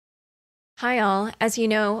Hi all. As you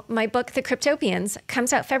know, my book, The Cryptopians,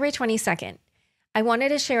 comes out February 22nd. I wanted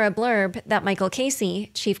to share a blurb that Michael Casey,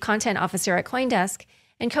 Chief Content Officer at CoinDesk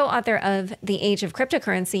and co-author of The Age of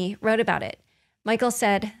Cryptocurrency, wrote about it. Michael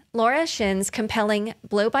said, Laura Shin's compelling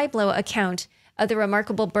blow-by-blow account of the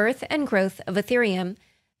remarkable birth and growth of Ethereum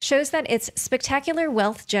shows that its spectacular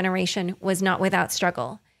wealth generation was not without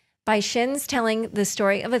struggle. By Shin's telling, the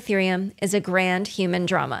story of Ethereum is a grand human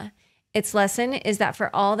drama. Its lesson is that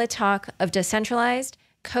for all the talk of decentralized,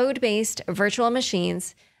 code-based virtual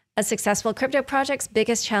machines, a successful crypto project's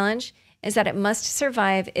biggest challenge is that it must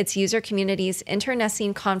survive its user community's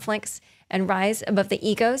internecine conflicts and rise above the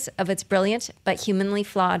egos of its brilliant but humanly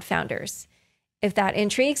flawed founders. If that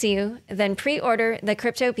intrigues you, then pre-order The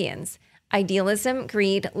Cryptopians, Idealism,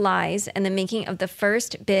 Greed, Lies, and the Making of the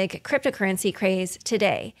First Big Cryptocurrency Craze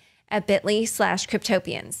today at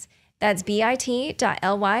bit.ly/cryptopians. That's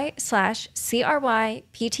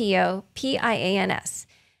bit.ly/CRYPTOPIANS.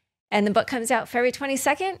 And the book comes out February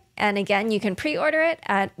 22nd. And again, you can pre-order it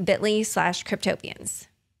at bit.ly/cryptopians.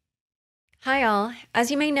 Hi all. As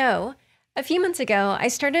you may know, a few months ago, I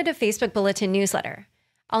started a Facebook bulletin newsletter.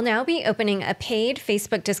 I'll now be opening a paid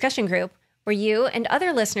Facebook discussion group where you and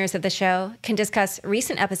other listeners of the show can discuss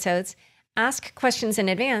recent episodes, ask questions in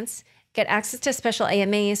advance, get access to special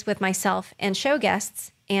AMAs with myself and show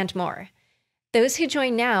guests, and more. Those who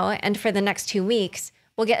join now and for the next 2 weeks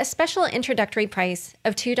will get a special introductory price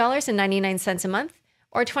of $2.99 a month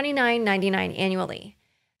or $29.99 annually.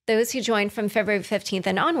 Those who join from February 15th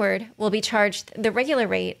and onward will be charged the regular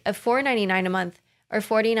rate of $4.99 a month or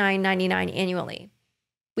 $49.99 annually.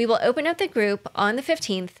 We will open up the group on the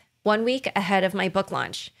 15th, 1 week ahead of my book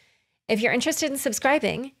launch. If you're interested in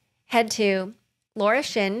subscribing, head to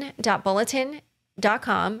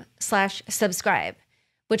laurashin.bulletin.com/subscribe,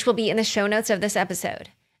 which will be in the show notes of this episode.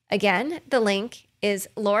 Again, the link is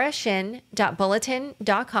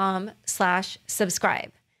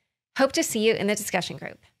laurashin.bulletin.com/subscribe. Hope to see you in the discussion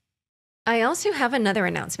group. I also have another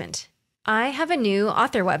announcement. I have a new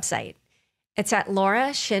author website. It's at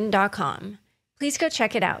laurashin.com. Please go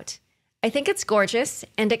check it out. I think it's gorgeous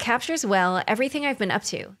and it captures well everything I've been up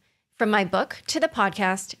to, from my book to the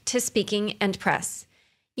podcast to speaking and press.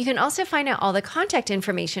 You can also find out all the contact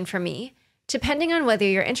information for me, depending on whether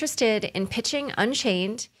you're interested in pitching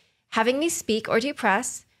Unchained, having me speak or do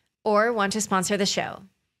press, or want to sponsor the show.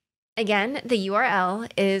 Again, the URL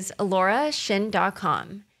is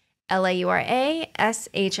laurashin.com,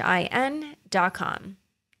 laurashin.com.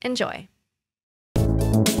 Enjoy.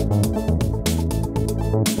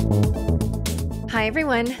 Hi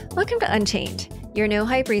everyone, welcome to Unchained, your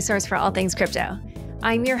no-hype resource for all things crypto.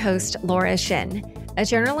 I'm your host, Laura Shin, a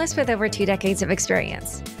journalist with over 2 decades of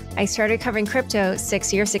experience. I started covering crypto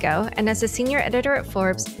 6 years ago, and as a senior editor at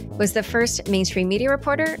Forbes, was the first mainstream media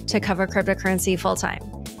reporter to cover cryptocurrency full-time.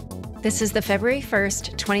 This is the February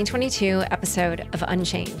 1st, 2022 episode of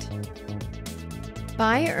Unchained.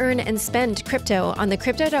 Buy, earn, and spend crypto on the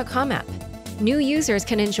Crypto.com app. New users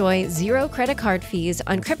can enjoy 0 credit card fees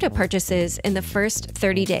on crypto purchases in the first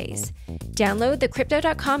 30 days. Download the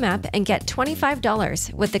Crypto.com app and get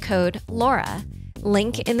 $25 with the code LAURA.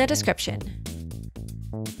 Link in the description.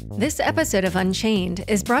 This episode of Unchained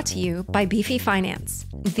is brought to you by Beefy Finance,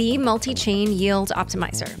 the multi-chain yield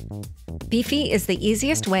optimizer. Beefy is the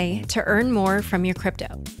easiest way to earn more from your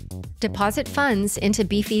crypto. Deposit funds into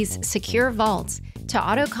Beefy's secure vaults to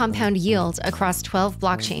auto-compound yields across 12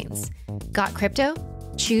 blockchains. Got crypto?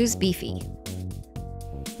 Choose Beefy.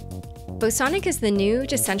 Bosonic is the new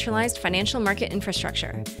decentralized financial market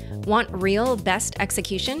infrastructure. Want real best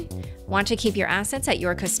execution? Want to keep your assets at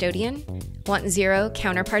your custodian? Want 0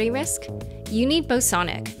 counterparty risk? You need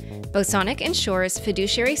Bosonic. Bosonic ensures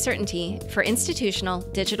fiduciary certainty for institutional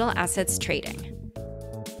digital assets trading.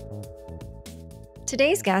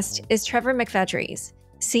 Today's guest is Trevor McFedries,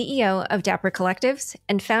 CEO of Dapper Collectives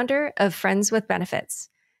and founder of Friends with Benefits.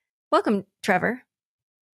 Welcome, Trevor.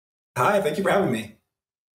 Hi, thank you for having me.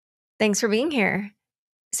 Thanks for being here.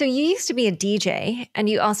 So you used to be a DJ, and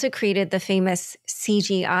you also created the famous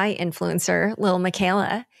CGI influencer, Lil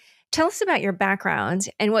Miquela. Tell us about your background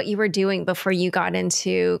and what you were doing before you got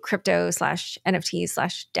into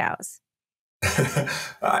crypto/NFTs/DAOs.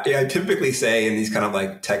 I typically say in these kind of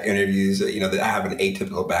like tech interviews, that I have an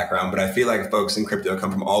atypical background, but I feel like folks in crypto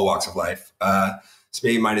come from all walks of life. So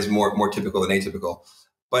maybe mine is more typical than atypical.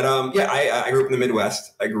 But I grew up in the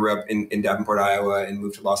Midwest. I grew up in Davenport, Iowa, and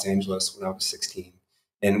moved to Los Angeles when I was 16.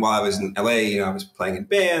 And while I was in LA, I was playing in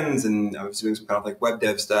bands and I was doing some kind of like web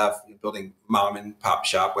dev stuff, building mom and pop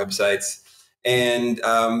shop websites. And,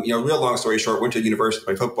 real long story short, went to university to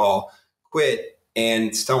play football, quit,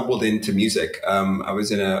 and stumbled into music. I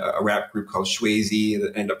was in a rap group called Shwazy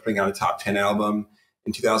that ended up putting out a top 10 album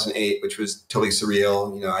in 2008, which was totally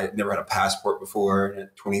surreal. You know, I never had a passport before, and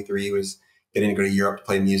at 23 was getting to go to Europe to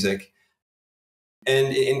play music.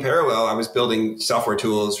 And in parallel, I was building software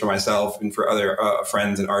tools for myself and for other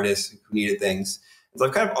friends and artists who needed things. So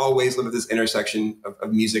I've kind of always lived at this intersection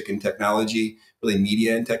of music and technology, really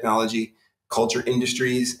media and technology, culture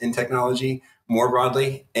industries and technology more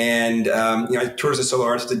broadly. And, I toured as a solo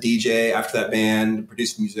artist, a DJ after that band,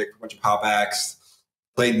 produced music for a bunch of pop acts,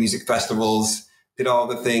 played music festivals, did all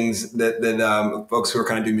the things that folks who are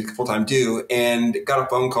kind of doing music full time do, and got a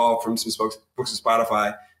phone call from some folks at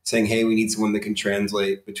Spotify saying, hey, we need someone that can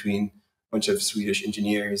translate between a bunch of Swedish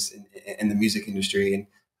engineers in the music industry. And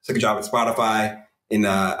took a job at Spotify in,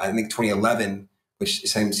 I think, 2011, which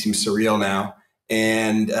seems surreal now.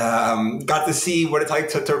 And got to see what it's like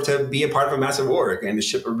to be a part of a massive org and to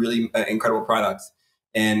ship a really incredible product.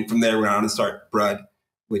 And from there, we went on to start Brud,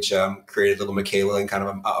 which created Lil Miquela and kind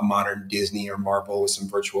of a modern Disney or Marvel with some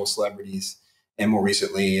virtual celebrities. And more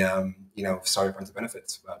recently, started Friends of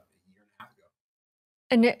Benefits about a year and a half ago.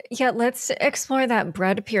 And yeah, let's explore that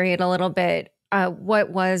Brud period a little bit. What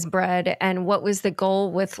was Brud and what was the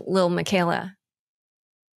goal with Lil Miquela?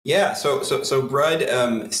 Yeah, so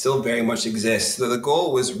Brud still very much exists. So the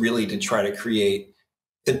goal was really to try to create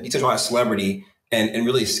a celebrity and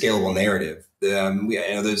really scalable narrative.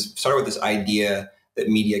 Started with this idea that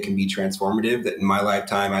media can be transformative. That in my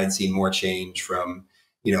lifetime, I had seen more change from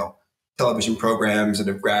television programs that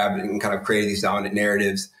have grabbed and kind of created these dominant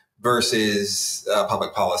narratives versus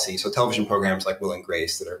public policy. So television programs like Will and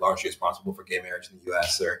Grace that are largely responsible for gay marriage in the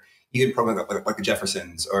U.S., or even programs like the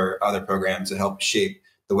Jeffersons or other programs that help shape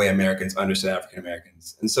the way Americans understand African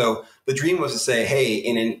Americans. And so the dream was to say, hey,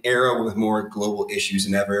 in an era with more global issues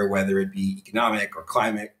than ever, whether it be economic or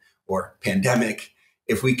climate or pandemic,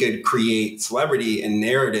 if we could create celebrity and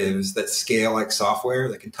narratives that scale like software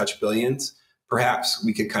that can touch billions, perhaps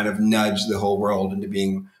we could kind of nudge the whole world into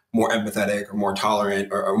being more empathetic or more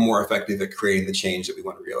tolerant or more effective at creating the change that we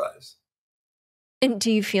want to realize. And do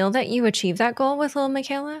you feel that you achieved that goal with Lil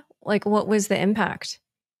Miquela? Like, what was the impact?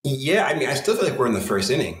 Yeah, I mean, I still feel like we're in the first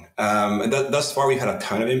inning. Thus far, we've had a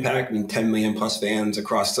ton of impact. I mean, 10 million plus fans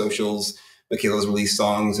across socials. Miquela's released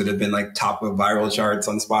songs that have been like top of viral charts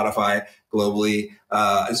on Spotify globally.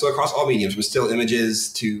 And so across all mediums, from still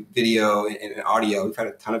images to video and audio, we've had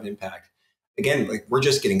a ton of impact. Again, like we're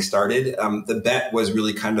just getting started. The bet was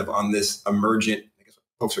really kind of on this emergent, I guess what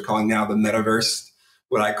folks are calling now the metaverse,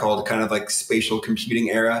 what I called kind of like spatial computing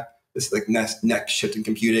era, this like next shift in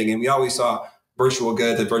computing. And we always saw virtual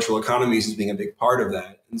goods and virtual economies as being a big part of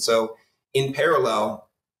that. And so in parallel,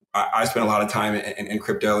 I spent a lot of time in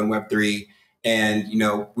crypto and Web3. And,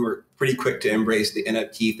 we were pretty quick to embrace the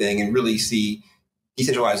NFT thing and really see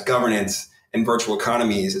decentralized governance and virtual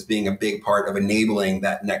economies as being a big part of enabling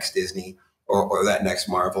that next Disney or that next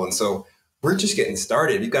Marvel. And so we're just getting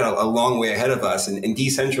started. We've got a long way ahead of us, and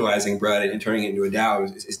decentralizing Brud and turning it into a DAO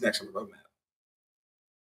is next on the roadmap.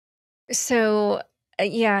 So,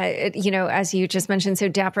 as you just mentioned, so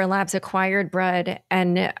Dapper Labs acquired Brud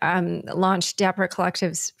and launched Dapper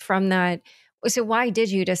Collectives from that. So why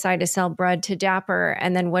did you decide to sell Brud to Dapper?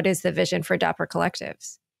 And then what is the vision for Dapper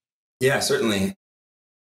Collectives? Yeah, certainly.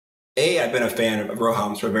 I've been a fan of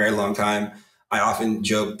Roham's for a very long time. I often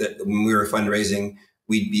joke that when we were fundraising,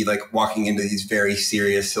 we'd be like walking into these very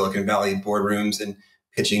serious Silicon Valley boardrooms and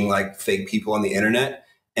pitching like fake people on the internet.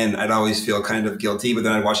 And I'd always feel kind of guilty, but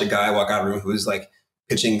then I'd watch a guy walk out of the room who was like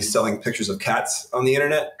pitching, selling pictures of cats on the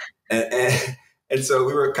internet. And so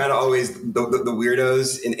we were kind of always the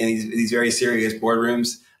weirdos in these very serious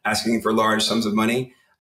boardrooms asking for large sums of money.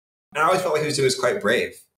 And I always felt like he was doing this quite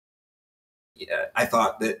brave. Yeah, I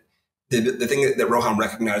thought that the thing that Roham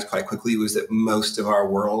recognized quite quickly was that most of our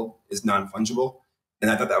world is non-fungible.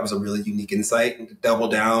 And I thought that was a really unique insight, and to double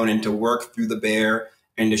down and to work through the bear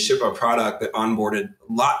and to ship a product that onboarded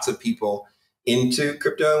lots of people into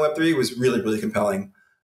crypto and Web3 was really, really compelling.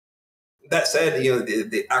 That said,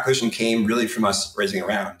 the acquisition came really from us raising a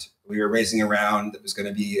round. We were raising a round that was going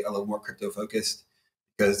to be a little more crypto focused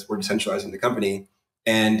because we're decentralizing the company.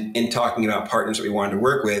 And in talking about partners that we wanted to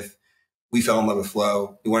work with, we fell in love with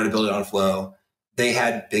Flow. We wanted to build it on Flow. They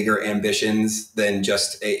had bigger ambitions than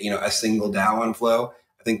just a single DAO on Flow.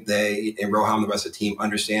 I think they and Roham and the rest of the team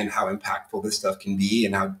understand how impactful this stuff can be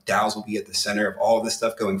and how DAOs will be at the center of all of this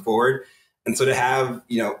stuff going forward. And so to have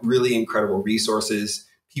really incredible resources,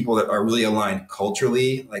 people that are really aligned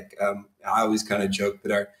culturally, like I always kind of joke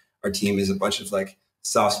that our team is a bunch of like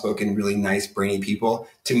soft-spoken, really nice, brainy people.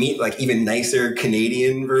 To meet like even nicer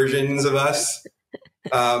Canadian versions of us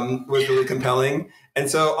was really compelling. And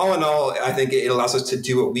so all in all, I think it allows us to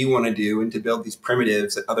do what we want to do and to build these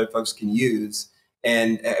primitives that other folks can use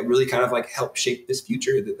and really kind of like help shape this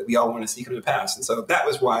future that we all want to see come to pass. And so that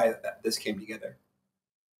was why this came together.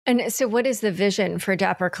 And so what is the vision for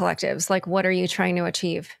Dapper Collectives? Like, what are you trying to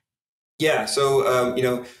achieve? Yeah. So,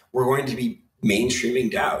 we're going to be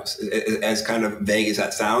mainstreaming DAOs. As kind of vague as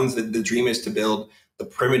that sounds, the dream is to build the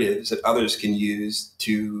primitives that others can use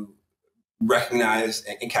to recognize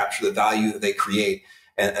and capture the value that they create.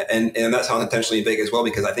 And that sounds intentionally big as well,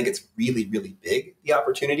 because I think it's really, really big, the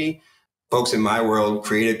opportunity. Folks in my world,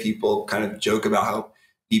 creative people, kind of joke about how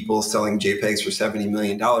people selling JPEGs for $70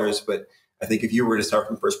 million. But I think if you were to start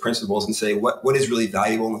from first principles and say, what is really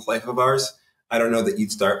valuable in the life of ours? I don't know that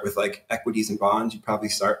you'd start with like equities and bonds. You'd probably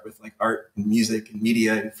start with like art and music and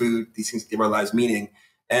media and food. These things give our lives meaning.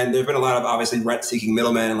 And there've been a lot of obviously rent-seeking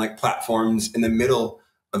middlemen and like platforms in the middle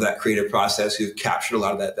of that creative process who've captured a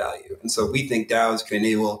lot of that value. And so we think DAOs can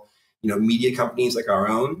enable, media companies like our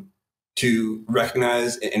own to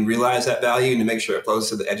recognize and realize that value and to make sure it flows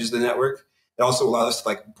to the edges of the network. It also allows us to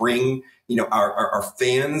like bring, our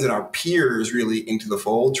fans and our peers really into the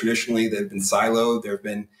fold. Traditionally, they've been siloed. There have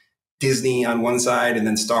been Disney on one side and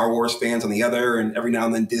then Star Wars fans on the other. And every now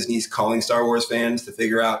and then Disney's calling Star Wars fans to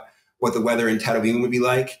figure out what the weather in Tatooine would be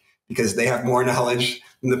like, because they have more knowledge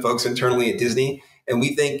than the folks internally at Disney. And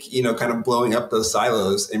we think, kind of blowing up those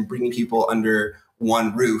silos and bringing people under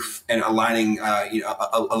one roof and aligning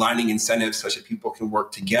incentives such that people can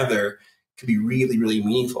work together could be really, really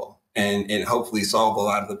meaningful and hopefully solve a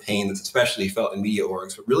lot of the pain that's especially felt in media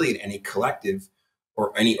orgs, but really in any collective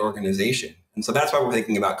or any organization. And so that's why we're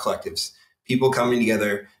thinking about collectives, people coming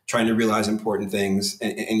together, trying to realize important things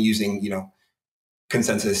and using,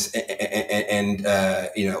 consensus and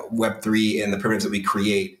Web3 and the primitives that we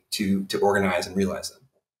create to organize and realize them.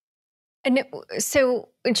 And so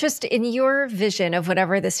just in your vision of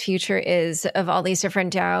whatever this future is of all these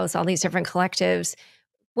different DAOs, all these different collectives,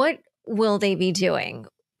 what will they be doing?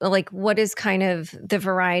 Like, what is kind of the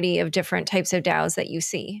variety of different types of DAOs that you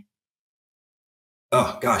see?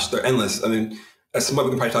 Oh, gosh, they're endless. I mean, at some point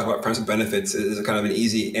we can probably talk about friends with benefits is a kind of an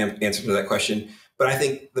easy answer to that question. But I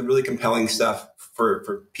think the really compelling stuff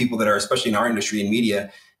for people that are, especially in our industry in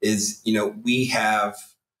media, is, we have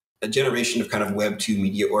a generation of kind of Web 2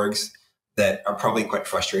 media orgs that are probably quite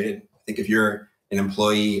frustrated. I think if you're an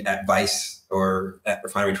employee at Vice or at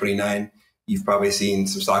Refinery 29, you've probably seen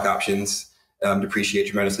some stock options depreciate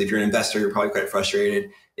tremendously. If you're an investor, you're probably quite frustrated.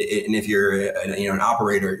 And if you're an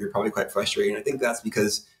operator, you're probably quite frustrated. And I think that's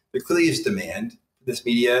because there clearly is demand for this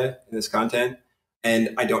media and this content.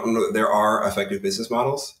 And I don't know that there are effective business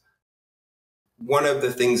models. One of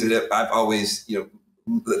the things that I've always,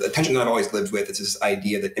 the tension that I've always lived with is this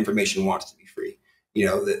idea that information wants to be free.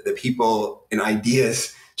 The people and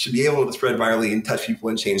ideas should be able to spread virally and touch people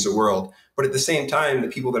and change the world. But at the same time, the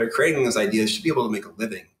people that are creating those ideas should be able to make a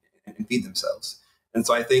living and feed themselves. And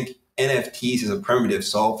so I think NFTs is a primitive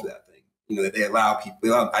solve for that thing. That they allow people, they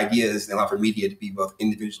allow ideas, they allow for media to be both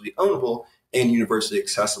individually ownable and universally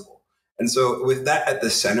accessible. And so with that at the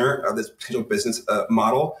center of this potential business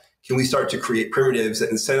model, can we start to create primitives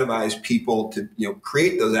that incentivize people to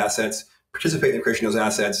create those assets, participate in the creation of those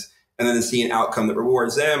assets, and then see an outcome that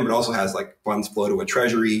rewards them, but also has like funds flow to a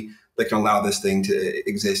treasury that can allow this thing to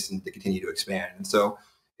exist and to continue to expand. And so,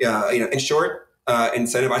 in short,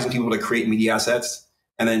 incentivizing people to create media assets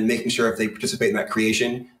and then making sure if they participate in that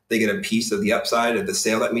creation, they get a piece of the upside of the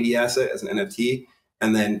sale of that media asset as an NFT,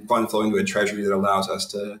 and then fund flowing to a treasury that allows us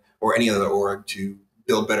to, or any other org, to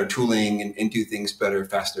build better tooling and do things better,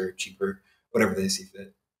 faster, cheaper, whatever they see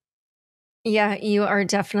fit. Yeah, you are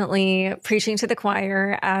definitely preaching to the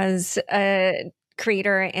choir as a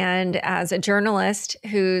creator and as a journalist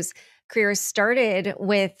whose career started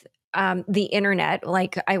with the internet.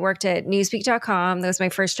 Like, I worked at newsweek.com. That was my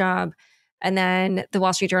first job. And then the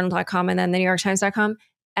wallstreetjournal.com and then the newyorktimes.com.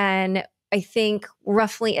 And I think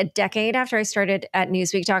roughly a decade after I started at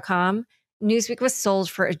newsweek.com, Newsweek was sold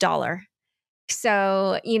for $1.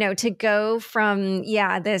 So, to go from,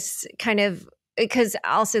 this kind of, because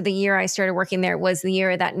also the year I started working there was the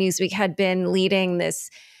year that Newsweek had been leading this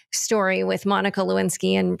story with Monica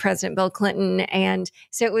Lewinsky and President Bill Clinton. And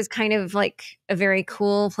so it was kind of like a very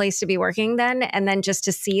cool place to be working then. And then just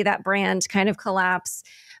to see that brand kind of collapse,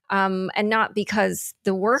 and not because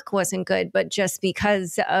the work wasn't good, but just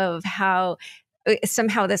because of how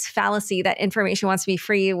somehow this fallacy that information wants to be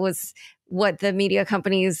free was what the media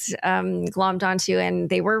companies glommed onto, and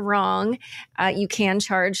they were wrong. You can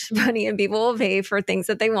charge money and people will pay for things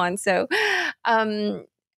that they want. So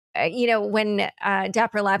when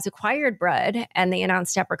Dapper Labs acquired Brud and they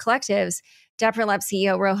announced Dapper Collectives, Dapper Labs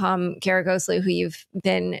CEO Roham Garagoslu, who you've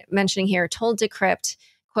been mentioning here, told Decrypt,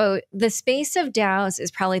 quote, "The space of DAOs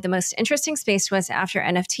is probably the most interesting space to us after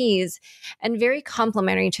NFTs and very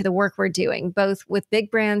complementary to the work we're doing, both with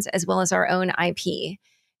big brands as well as our own IP."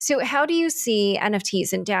 So how do you see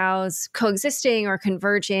NFTs and DAOs coexisting or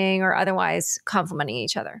converging or otherwise complementing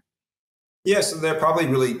each other? Yeah, so they're probably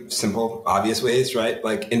really simple, obvious ways, right?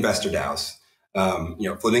 Like investor DAOs,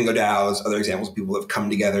 Flamingo DAOs, other examples of people that have come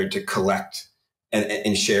together to collect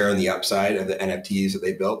and share in the upside of the NFTs that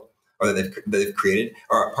they built or that they've created,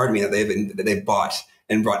 or pardon me, that they've bought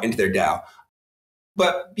and brought into their DAO.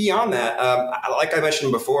 But beyond that, like I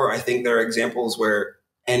mentioned before, I think there are examples where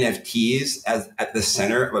NFTs as at the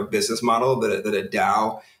center of a business model that a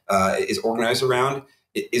DAO is organized around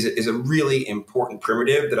is a really important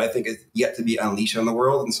primitive that I think is yet to be unleashed on the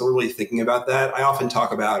world. And so we're really thinking about that. I often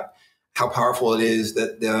talk about how powerful it is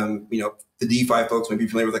that the DeFi folks may be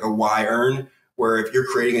familiar with like a Y-earn, where if you're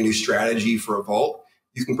creating a new strategy for a vault,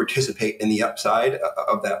 you can participate in the upside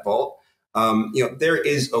of that vault. There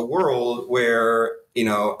is a world where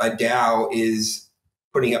a DAO is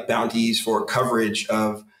putting up bounties for coverage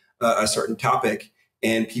of a certain topic,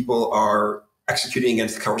 and people are executing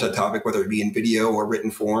against the coverage of that topic, whether it be in video or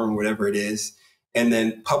written form, whatever it is, and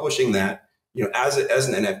then publishing that, as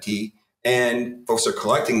an NFT. And folks are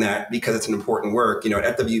collecting that because it's an important work.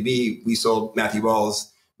 At FWB, we sold Matthew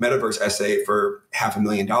Ball's Metaverse essay for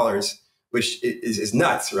 $500,000, which is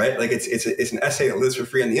nuts, right? Like it's an essay that lives for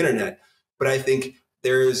free on the internet. But I think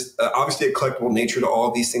there's obviously a collectible nature to all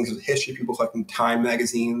of these things with history, people collecting Time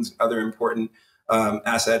magazines, other important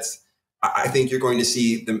assets. I think you're going to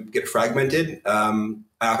see them get fragmented. I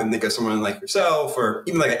often think of someone like yourself, or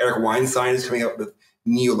even like Eric Weinstein is coming up with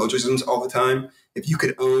neologisms all the time. If you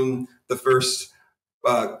could own the first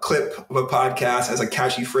clip of a podcast as a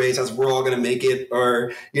catchy phrase, as "we're all going to make it,"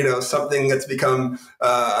 or something that's become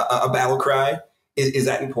a battle cry, is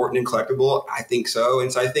that important and collectible? I think so.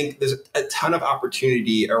 And so I think there's a ton of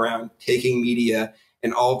opportunity around taking media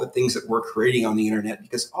and all the things that we're creating on the internet,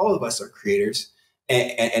 because all of us are creators,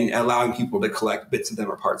 and allowing people to collect bits of them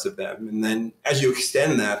or parts of them. And then as you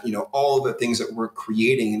extend that, all of the things that we're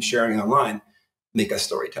creating and sharing online make us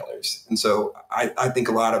storytellers. And so I think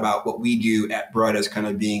a lot about what we do at Brud as kind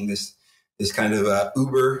of being this kind of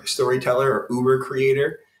Uber storyteller or Uber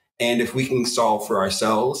creator. And if we can solve for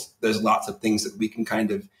ourselves, there's lots of things that we can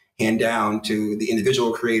kind of hand down to the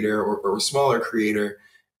individual creator or smaller creator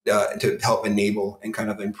to help enable and kind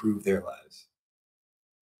of improve their lives.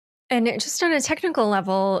 And just on a technical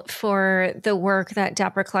level, for the work that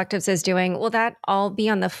Dapper Collectives is doing, will that all be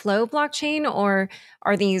on the Flow blockchain, or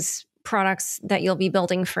are these products that you'll be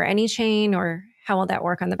building for any chain, or how will that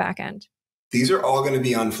work on the back end? These are all going to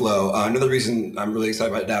be on Flow. Another reason I'm really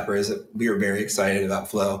excited about Dapper is that we are very excited about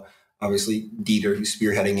Flow. Obviously, Dieter, who's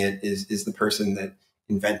spearheading it, is the person that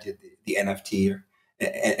invented the NFT.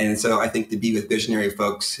 And so I think to be with visionary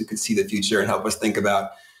folks who can see the future and help us think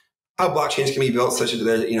about how blockchains can be built such that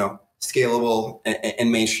they're scalable and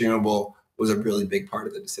mainstreamable was a really big part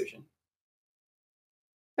of the decision.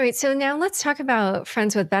 All right, so now let's talk about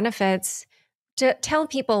Friends with Benefits. Tell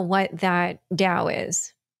people what that DAO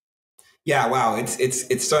is. Yeah, wow,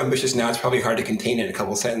 it's so ambitious now. It's probably hard to contain it in a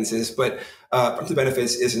couple of sentences. But Friends with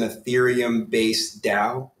Benefits is an Ethereum-based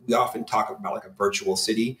DAO. We often talk about like a virtual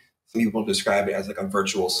city. Some people describe it as like a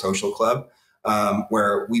virtual social club,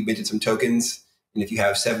 where we minted some tokens. And if you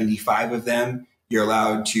have 75 of them, you're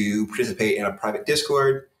allowed to participate in a private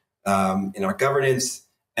Discord, in our governance,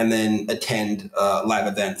 and then attend live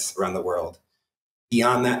events around the world.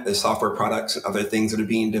 Beyond that, there's software products and other things that are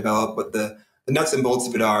being developed. But the nuts and bolts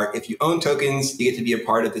of it are, if you own tokens, you get to be a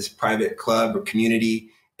part of this private club or community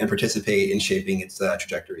and participate in shaping its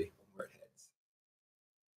trajectory.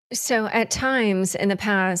 So at times in the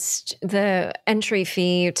past, the entry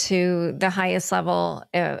fee to the highest level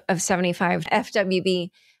of 75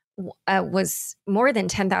 FWB was more than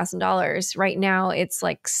 $10,000. Right now, it's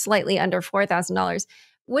like slightly under $4,000.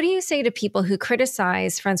 What do you say to people who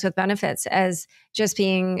criticize Friends with Benefits as just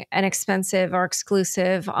being an expensive or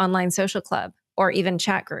exclusive online social club or even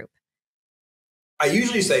chat group? I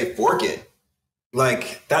usually say fork it.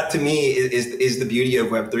 Like that to me is the beauty of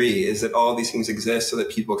Web3, is that all these things exist so that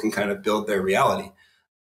people can kind of build their reality.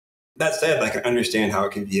 That said, I can understand how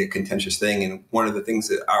it can be a contentious thing. And one of the things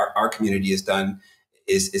that our community has done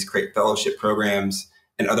is create fellowship programs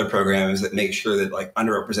and other programs that make sure that like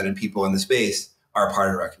underrepresented people in the space are a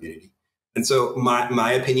part of our community. And so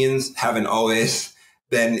my opinions haven't always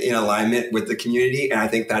been in alignment with the community. And I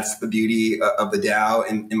think that's the beauty of the DAO.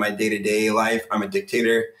 In my day-to-day life, I'm a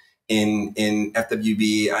dictator. in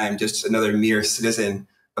FWB. I am just another mere citizen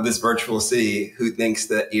of this virtual city who thinks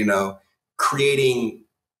that, creating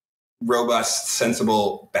robust,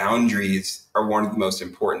 sensible boundaries are one of the most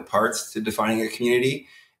important parts to defining a community.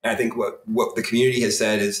 And I think what the community has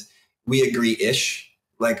said is we agree-ish.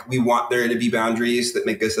 Like, we want there to be boundaries that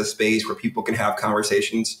make this a space where people can have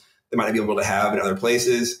conversations they might not be able to have in other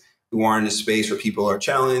places. We want a space where people are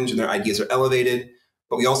challenged and their ideas are elevated.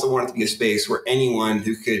 But we also want it to be a space where anyone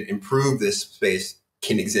who could improve this space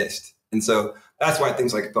can exist. And so that's why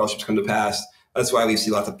things like fellowships come to pass. That's why we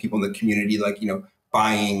see lots of people in the community,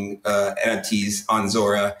 buying NFTs on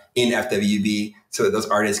Zora in FWB so that those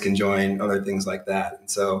artists can join, other things like that. And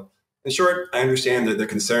so, in short, I understand their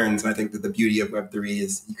concerns. And I think that the beauty of Web3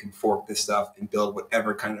 is you can fork this stuff and build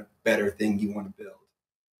whatever kind of better thing you want to build.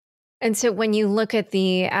 And so when you look at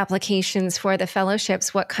the applications for the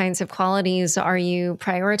fellowships, what kinds of qualities are you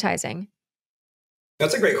prioritizing?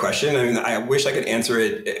 That's a great question. I mean, I wish I could answer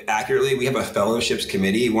it accurately. We have a fellowships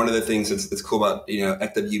committee. One of the things that's cool about,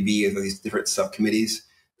 FWB is these different subcommittees.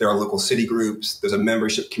 There are local city groups. There's a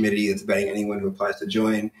membership committee that's vetting anyone who applies to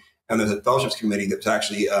join. And there's a fellowships committee that's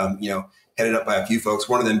actually, headed up by a few folks,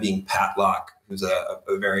 one of them being Pat Locke, who's a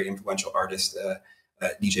very influential artist,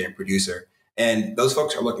 DJ and producer. And those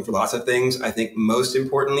folks are looking for lots of things. I think most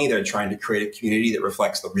importantly, they're trying to create a community that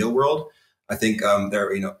reflects the real world. I think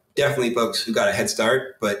there are, definitely folks who got a head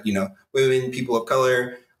start, but, women, people of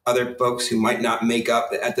color, other folks who might not make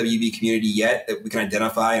up the FWB community yet that we can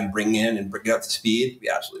identify and bring in and bring it up to speed. We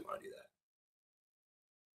absolutely want to do that.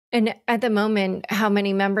 And at the moment, how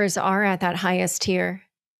many members are at that highest tier?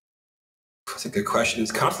 That's a good question.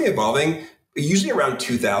 It's constantly evolving, but usually around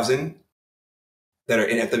 2,000 that are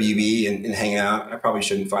in FWB and hanging out. I probably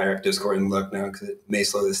shouldn't fire up Discord and look now because it may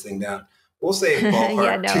slow this thing down. We'll say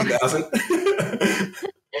ballpark 2,000.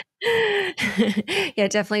 Yeah,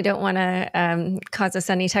 definitely don't want to cause us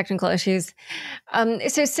any technical issues.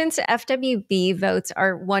 So since FWB votes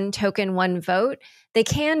are one token, one vote, they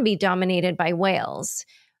can be dominated by whales.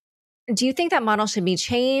 Do you think that model should be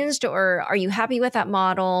changed, or are you happy with that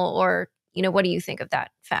model, or what do you think of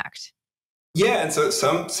that fact? Yeah, and so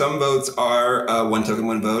some votes are one token,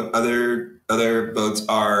 one vote. Other votes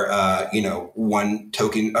are one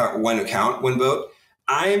token, one account, one vote.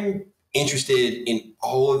 I'm interested in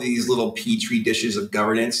all of these little petri dishes of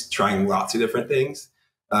governance, trying lots of different things.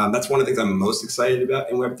 That's one of the things I'm most excited about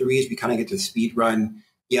in Web3 is we kind of get to speed run,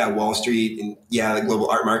 Wall Street and the global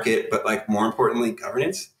art market, but more importantly,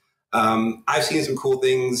 governance. I've seen some cool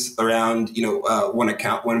things around, one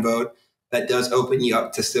account, one vote that does open you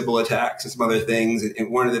up to Sybil attacks and some other things.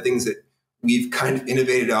 And one of the things that we've kind of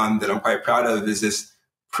innovated on that I'm quite proud of is this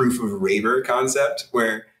proof of raver concept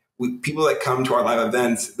where people that come to our live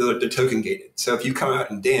events, they're token gated. So if you come out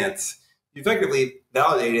and dance, you effectively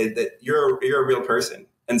validated that you're a real person.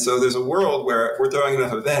 And so there's a world where if we're throwing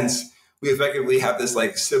enough events, we effectively have this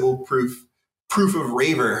Sybil proof of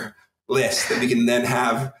raver list that we can then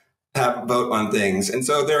have vote on things. And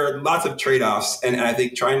so there are lots of trade-offs. And I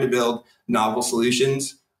think trying to build novel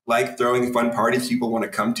solutions like throwing fun parties people want to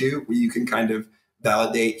come to, where you can kind of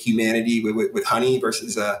validate humanity with honey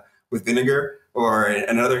versus with vinegar, or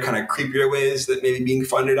another kind of creepier ways that maybe being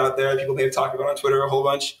funded out there, people may have talked about on Twitter a whole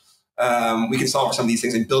bunch. We can solve for some of these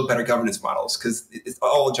things and build better governance models because it's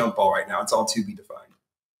all a jump ball right now. It's all to be defined.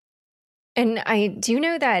 And I do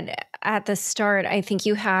know that at the start, I think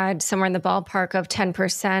you had somewhere in the ballpark of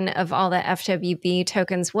 10% of all the FWB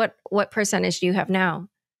tokens. What percentage do you have now?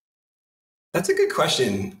 That's a good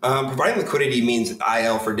question. Providing liquidity means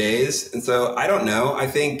IL for days. And so I don't know. I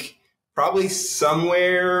think probably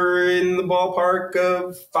somewhere in the ballpark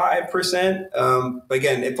of 5%. But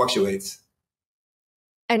again, it fluctuates.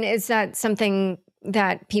 And is that something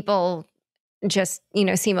that people just,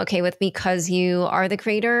 seem okay with because you are the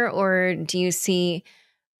creator, or do you see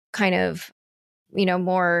kind of,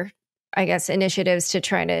 more, I guess, initiatives to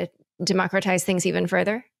try to democratize things even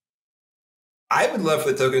further? I would love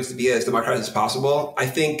for the tokens to be as democratized as possible. I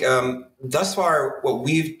think thus far, what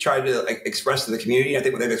we've tried to express to the community, I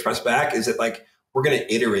think what they've expressed back is that we're going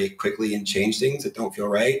to iterate quickly and change things that don't feel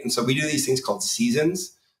right. And so we do these things called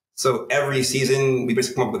seasons. So every season, we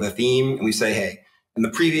basically come up with a theme and we say, hey, in the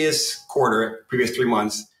previous quarter, previous 3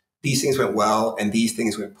 months, these things went well and these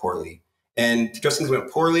things went poorly. And just things went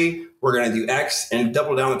poorly, we're going to do X, and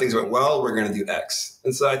double down on things that went well, we're going to do X.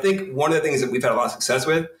 And so I think one of the things that we've had a lot of success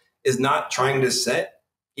with is not trying to set,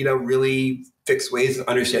 really fixed ways of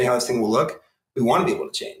understanding how this thing will look. We want to be able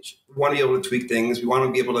to change. We want to be able to tweak things. We want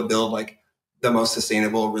to be able to build the most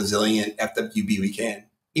sustainable, resilient FWB we can,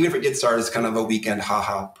 even if it did start as kind of a weekend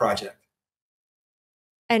haha project.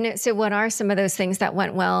 And so what are some of those things that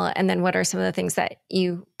went well? And then what are some of the things that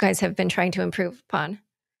you guys have been trying to improve upon?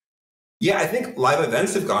 Yeah, I think live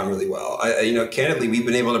events have gone really well. Candidly, we've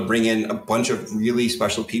been able to bring in a bunch of really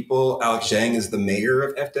special people. Alex Zhang is the mayor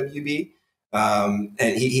of FWB, and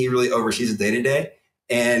he really oversees the day-to-day.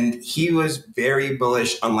 And he was very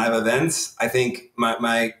bullish on live events. I think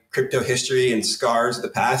my crypto history and scars of the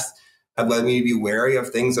past have led me to be wary of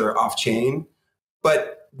things that are off-chain.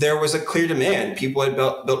 But there was a clear demand. People had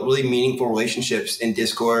built really meaningful relationships in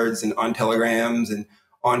Discords and on Telegrams and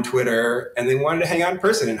on Twitter, and they wanted to hang out in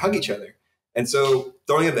person and hug each other. And so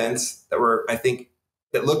throwing events that were, I think,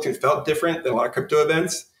 that looked and felt different than a lot of crypto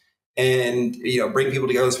events and, bring people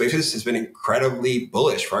together in spaces has been incredibly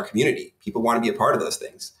bullish for our community. People want to be a part of those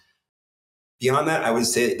things. Beyond that, I would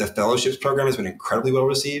say the fellowships program has been incredibly well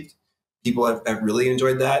received. People have really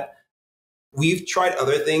enjoyed that. We've tried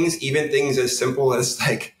other things, even things as simple as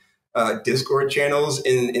Discord channels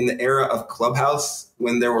in the era of Clubhouse,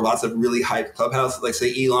 when there were lots of really hyped Clubhouse, like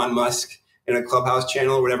say Elon Musk in a Clubhouse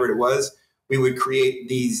channel or whatever it was. We would create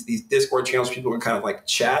these Discord channels. People would kind of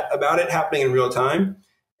chat about it happening in real time.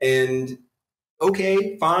 And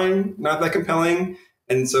okay, fine, not that compelling.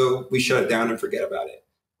 And so we shut it down and forget about it.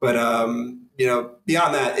 But,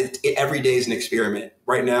 beyond that, every day is an experiment.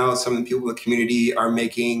 Right now, some of the people in the community are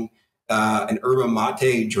making an yerba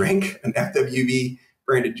mate drink, an FWB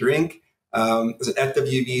branded drink. There's an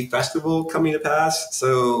FWB festival coming to pass.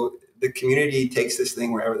 So the community takes this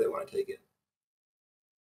thing wherever they want to take it.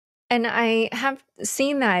 And I have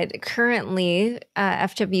seen that currently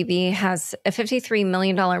FWB has a $53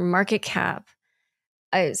 million market cap.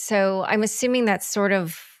 So I'm assuming that's sort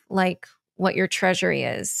of like what your treasury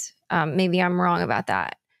is. Maybe I'm wrong about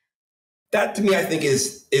that. That to me, I think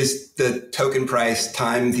is the token price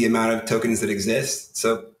times the amount of tokens that exist.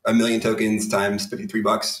 So 1 million tokens times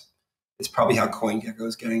 $53. It's probably how CoinGecko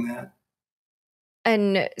is getting that.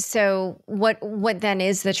 And so what then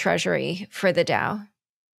is the treasury for the DAO?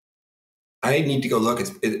 I need to go look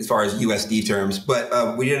as far as USD terms,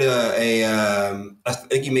 but we did I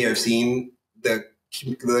think you may have seen the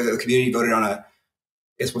community voted on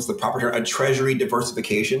what's the proper term? A treasury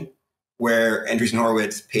diversification, where Andreessen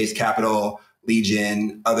Horowitz, Pace Capital,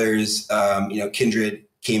 Legion, others, Kindred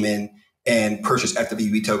came in and purchased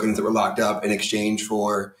FWB tokens that were locked up in exchange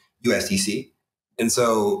for USDC. And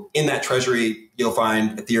so in that treasury, you'll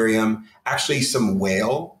find Ethereum, actually some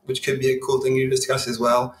Whale, which could be a cool thing to discuss as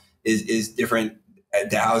well, is different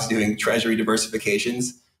DAOs doing treasury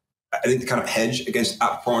diversifications. I think to kind of hedge against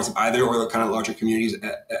outperformance of either or the kind of larger communities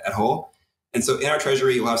at whole. And so in our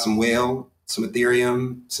treasury, you'll have some Whale, some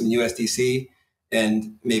Ethereum, some USDC,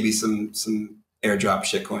 and maybe some airdrop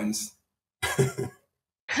shitcoins.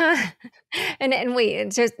 And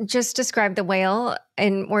wait, just describe the Whale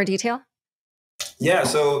in more detail. Yeah,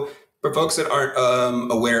 so for folks that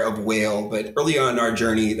aren't aware of Whale, but early on in our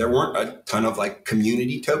journey, there weren't a ton of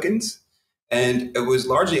community tokens. And it was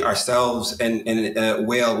largely ourselves and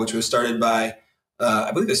Whale, which was started by,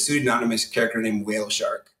 I believe, a pseudonymous character named Whale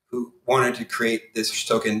Shark, who wanted to create this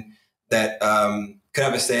token that could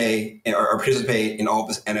have a say or participate in all of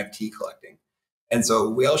this NFT collecting. And so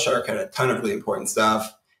Whale Shark had a ton of really important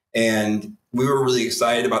stuff. And we were really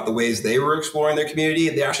excited about the ways they were exploring their community.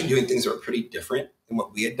 They're actually doing things that were pretty different than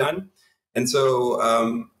what we had done. And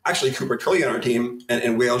so actually Cooper Turley on our team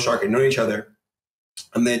and Whale Shark had known each other.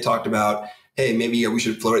 And they talked about, hey, maybe we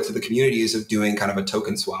should float it to the communities of doing kind of a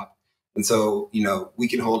token swap. And so, we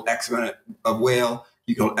can hold X amount of Whale,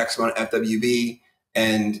 you can hold X amount of FWB.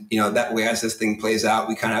 And, that way, as this thing plays out,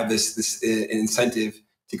 we kind of have this incentive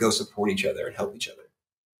to go support each other and help each other.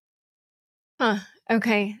 Huh.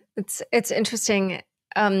 Okay. It's interesting.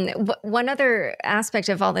 One other aspect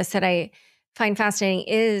of all this that I find fascinating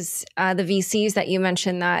is the VCs that you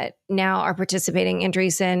mentioned that now are participating.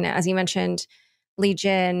 Andreessen, as you mentioned,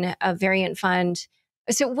 Legion, a Variant Fund.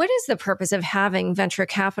 So what is the purpose of having venture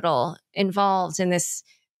capital involved in this,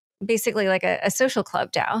 basically like a social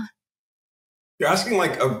club DAO? You're asking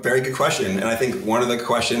a very good question. And I think one of the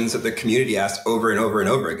questions that the community asks over and over and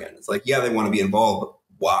over again, it's yeah, they want to be involved, but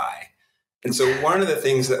why? And so one of the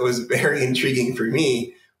things that was very intriguing for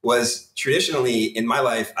me was traditionally in my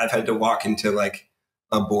life, I've had to walk into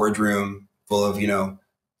a boardroom full of,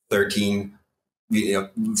 13,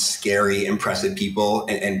 scary, impressive people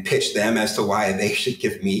and pitch them as to why they should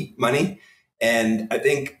give me money. And I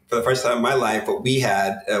think for the first time in my life, we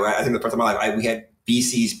had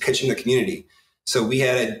VCs pitching the community. So we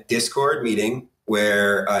had a Discord meeting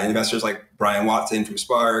where investors like Brian Watson from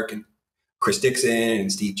Spark and Chris Dixon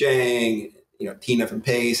and Steve Jang, Tina from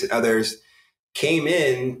Pace and others came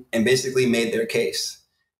in and basically made their case.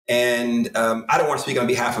 And I don't want to speak on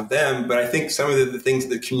behalf of them, but I think some of the things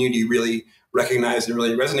that the community really recognized and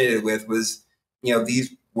really resonated with was,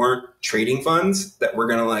 these weren't trading funds that were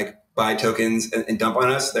going to like buy tokens and dump on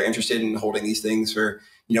us. They're interested in holding these things for,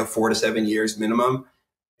 4 to 7 years minimum.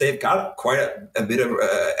 They've got quite a bit of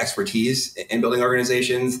expertise in building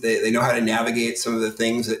organizations. They know how to navigate some of the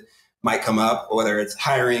things that might come up, whether it's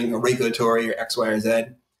hiring or regulatory or X, Y, or Z.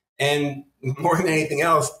 And more than anything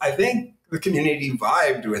else, I think the community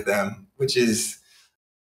vibed with them, which is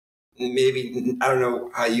maybe, I don't know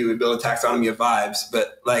how you would build a taxonomy of vibes,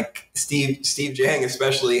 but like Steve Jang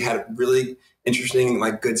especially had really interesting,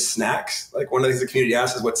 like good snacks. Like one of the things the community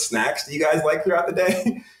asks is, what snacks do you guys like throughout the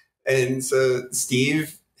day? And so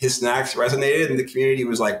Steve, his snacks resonated and the community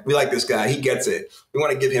was like, we like this guy. He gets it. We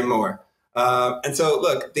want to give him more. And so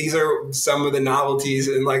look, these are some of the novelties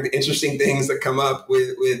and like the interesting things that come up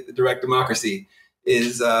with direct democracy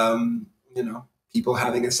is, people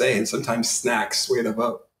having a say, and sometimes snacks sway the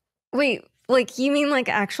vote. Wait, like you mean like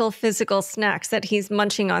actual physical snacks that he's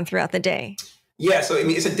munching on throughout the day? Yeah, so I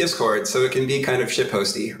mean, it's a Discord, so it can be kind of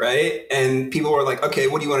shitposty, right? And people were like, okay,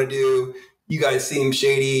 what do you want to do? You guys seem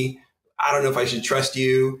shady. I don't know if I should trust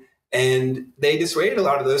you. And they dissuaded a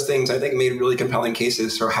lot of those things, I think made really compelling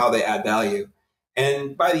cases for how they add value.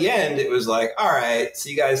 And by the end, it was like, all right, so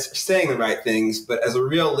you guys are saying the right things, but as a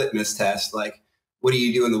real litmus test, like, what do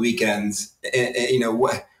you do on the weekends? And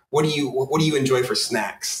what do you enjoy for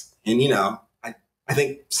snacks? And, I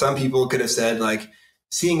think some people could have said, like,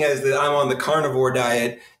 seeing as that I'm on the carnivore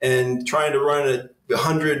diet and trying to run a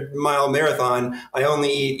 100-mile marathon, I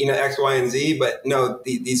only eat, X, Y, and Z. But no,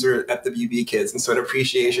 these are FWB kids. And so an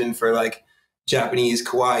appreciation for like Japanese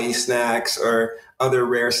kawaii snacks or other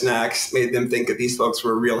rare snacks made them think that these folks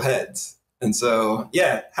were real heads. And so,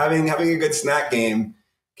 yeah, having a good snack game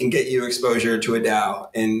can get you exposure to a DAO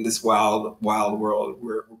in this wild, wild world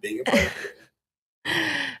we're being a part of.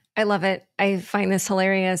 I love it. I find this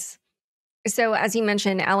hilarious. So as you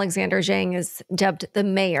mentioned, Alexander Zhang is dubbed the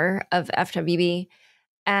mayor of FWB.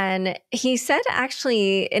 And he said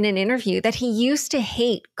actually in an interview that he used to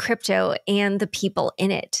hate crypto and the people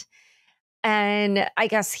in it. And I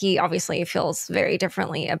guess he obviously feels very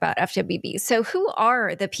differently about FWB. So who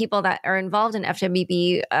are the people that are involved in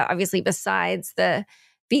FWB, obviously besides the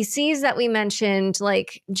VCs that we mentioned,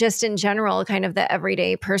 like just in general, kind of the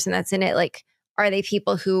everyday person that's in it? Like, are they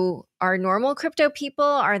people who are normal crypto people?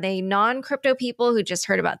 Are they non-crypto people who just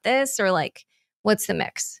heard about this? Or like, what's the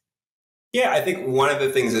mix? Yeah, I think one of the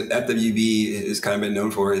things that FWB is kind of been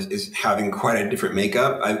known for is having quite a different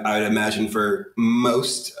makeup. I would imagine for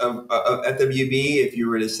most of FWB, if you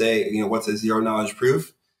were to say, what's a zero knowledge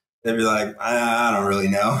proof, they'd be like, I don't really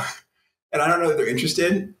know. And I don't know if they're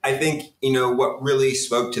interested. I think, what really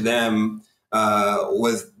spoke to them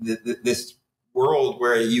was this world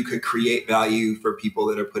where you could create value for people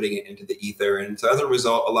that are putting it into the ether. And so as a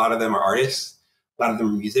result, a lot of them are artists, a lot of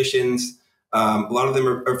them are musicians. A lot of them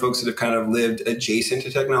are folks that have kind of lived adjacent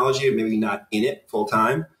to technology and maybe not in it full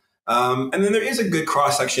time. And then there is a good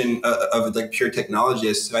cross section of like pure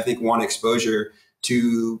technologists who I think want exposure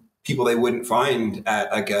to people they wouldn't find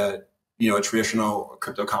at like a traditional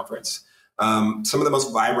crypto conference. Some of the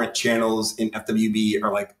most vibrant channels in FWB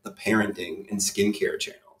are like the parenting and skincare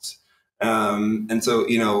channels. And so,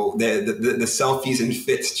 the selfies and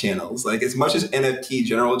fits channels, like as much as NFT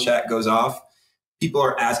general chat goes off, people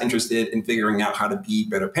are as interested in figuring out how to be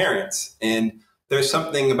better parents. And there's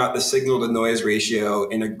something about the signal to noise ratio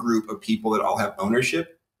in a group of people that all have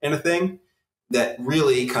ownership in a thing that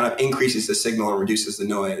really kind of increases the signal and reduces the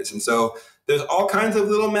noise. And so there's all kinds of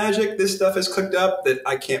little magic this stuff has cooked up that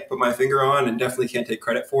I can't put my finger on and definitely can't take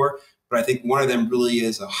credit for. But I think one of them really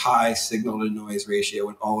is a high signal to noise ratio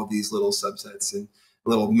in all of these little subsets and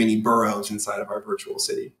little mini boroughs inside of our virtual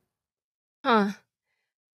city. Huh.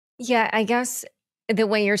 Yeah, I guess the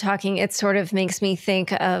way you're talking, it sort of makes me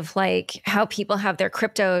think of like how people have their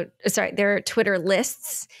their Twitter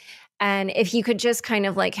lists. And if you could just kind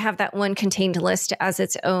of like have that one contained list as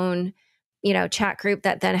its own, chat group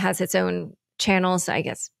that then has its own channels, I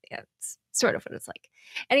guess, yeah, it's sort of what it's like.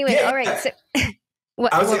 Anyway, Yeah, all right. So,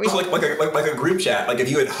 I was like a group chat. Like if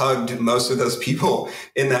you had hugged most of those people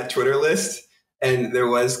in that Twitter list, and there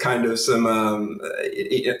was kind of some,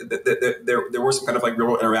 there were some kind of like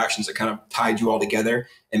real interactions that kind of tied you all together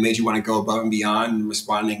and made you want to go above and beyond in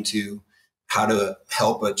responding to how to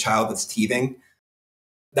help a child that's teething.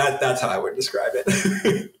 That's how I would describe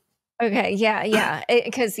it. Okay. Yeah.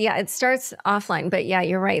 Because it starts offline, but yeah,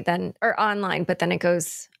 you're right then, or online, but then it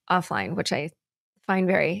goes offline, which I find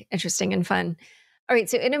very interesting and fun. All right.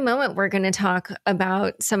 So in a moment, we're going to talk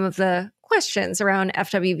about some of the questions around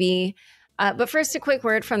FWB. But first, a quick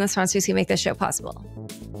word from the sponsors who make this show possible.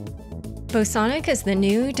 Bosonic is the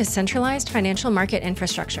new decentralized financial market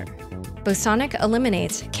infrastructure. Bosonic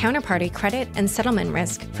eliminates counterparty credit and settlement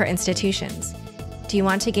risk for institutions. Do you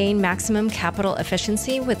want to gain maximum capital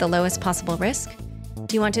efficiency with the lowest possible risk?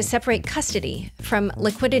 Do you want to separate custody from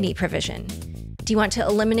liquidity provision? Do you want to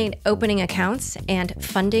eliminate opening accounts and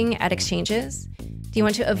funding at exchanges? Do you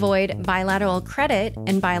want to avoid bilateral credit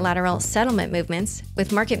and bilateral settlement movements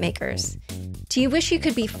with market makers? Do you wish you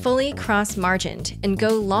could be fully cross-margined and go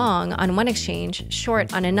long on one exchange,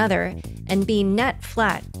 short on another, and be net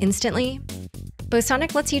flat instantly?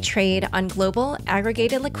 Bosonic lets you trade on global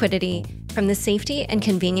aggregated liquidity from the safety and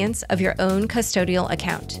convenience of your own custodial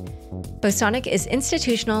account. Bosonic is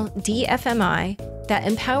institutional DFMI that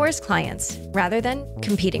empowers clients rather than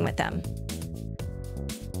competing with them.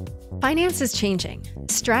 Finance is changing.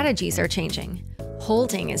 Strategies are changing.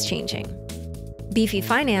 Holding is changing. Beefy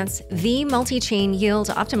Finance, the multi-chain yield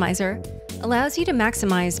optimizer, allows you to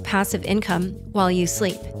maximize passive income while you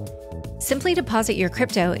sleep. Simply deposit your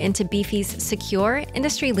crypto into Beefy's secure,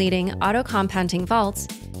 industry-leading auto-compounding vaults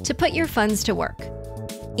to put your funds to work.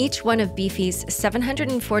 Each one of Beefy's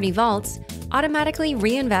 740 vaults automatically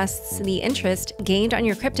reinvests the interest gained on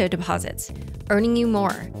your crypto deposits, earning you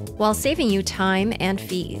more while saving you time and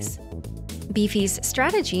fees. Beefy's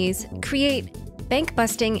strategies create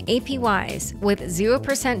bank-busting APYs with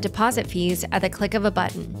 0% deposit fees at the click of a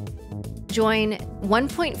button. Join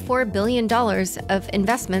 $1.4 billion of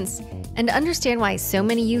investments and understand why so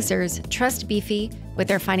many users trust Beefy with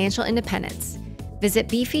their financial independence. Visit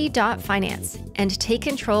beefy.finance and take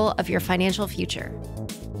control of your financial future.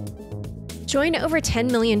 Join over 10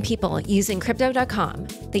 million people using Crypto.com,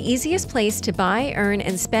 the easiest place to buy, earn,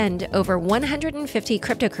 and spend over 150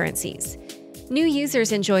 cryptocurrencies. New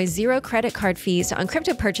users enjoy zero credit card fees on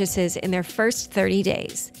crypto purchases in their first 30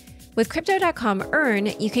 days. With Crypto.com Earn,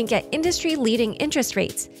 you can get industry-leading interest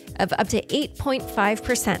rates of up to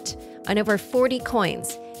 8.5% on over 40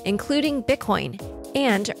 coins, including Bitcoin,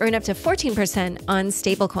 and earn up to 14% on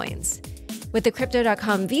stablecoins. With the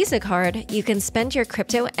Crypto.com Visa card, you can spend your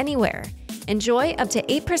crypto anywhere. Enjoy up to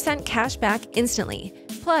 8% cash back instantly,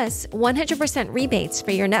 plus 100% rebates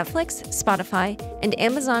for your Netflix, Spotify, and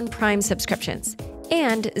Amazon Prime subscriptions,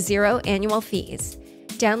 and 0 annual fees.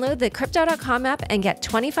 Download the Crypto.com app and get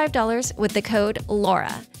 $25 with the code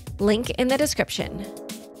LAURA. Link in the description.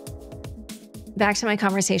 Back to my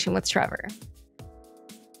conversation with Trevor.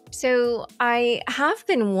 So I have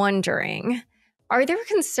been wondering, are there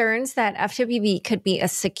concerns that FWB could be a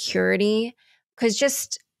security? Because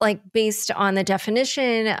just based on the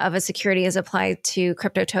definition of a security as applied to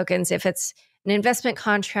crypto tokens, if it's an investment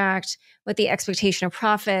contract with the expectation of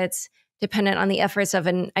profits dependent on the efforts of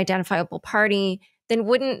an identifiable party, then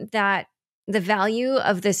wouldn't that the value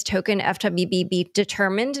of this token FWB be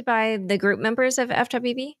determined by the group members of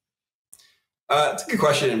FWB? It's a good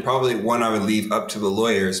question, and probably one I would leave up to the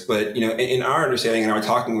lawyers. But in our understanding and our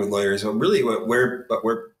talking with lawyers, really what we're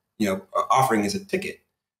offering is a ticket,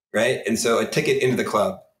 right? And so a ticket into the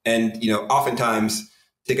club. And oftentimes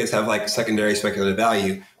tickets have secondary speculative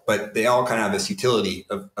value, but they all kind of have this utility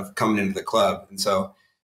of coming into the club. And so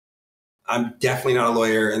I'm definitely not a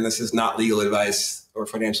lawyer, and this is not legal advice or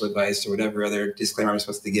financial advice or whatever other disclaimer I'm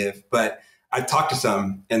supposed to give. But I've talked to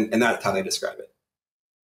some, and that's how they describe it.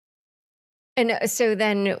 And so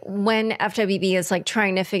then when FWB is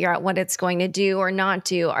trying to figure out what it's going to do or not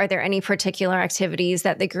do, are there any particular activities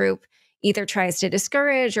that the group either tries to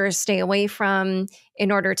discourage or stay away from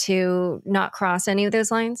in order to not cross any of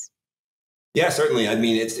those lines? Yeah, certainly. I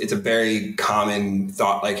mean, it's a very common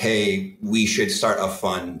thought, hey, we should start a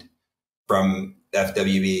fund from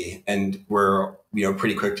FWB. And we're,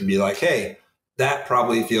 pretty quick to be hey, that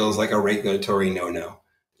probably feels like a regulatory no-no.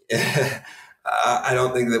 I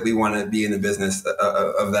don't think that we want to be in the business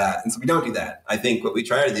of that. And so we don't do that. I think what we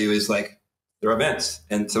try to do is there are events,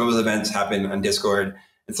 and some of those events happen on Discord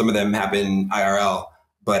and some of them happen IRL.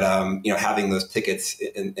 But, having those tickets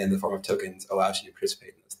in the form of tokens allows you to participate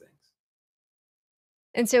in those things.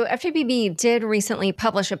 And so FWB did recently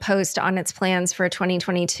publish a post on its plans for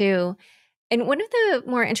 2022. And one of the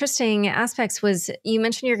more interesting aspects was you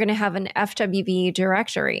mentioned you're going to have an FWB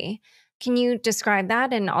directory. Can you describe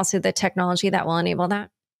that and also the technology that will enable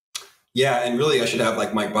that? Yeah, and really I should have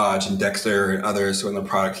Mike Bodge and Dexter and others who are on the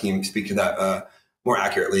product team speak to that more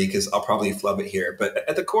accurately, because I'll probably flub it here. But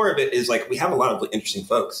at the core of it is we have a lot of interesting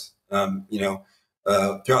folks.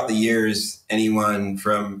 Throughout the years, anyone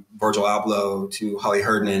from Virgil Abloh to Holly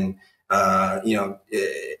Herdman,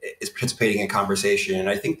 is participating in conversation. And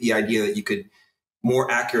I think the idea that you could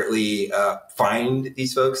more accurately find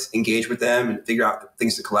these folks, engage with them, and figure out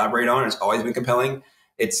things to collaborate on has always been compelling.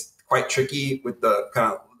 It's quite tricky with the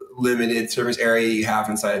kind of limited service area you have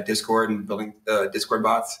inside of Discord and building Discord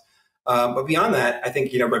bots. But beyond that, I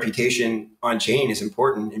think, reputation on chain is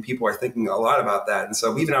important, and people are thinking a lot about that. And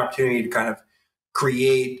so we have an opportunity to kind of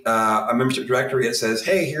create a membership directory that says,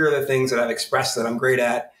 hey, here are the things that I've expressed that I'm great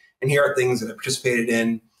at, and here are things that I've participated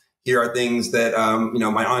in. Here are things that,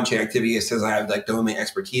 my on-chain activity says I have like domain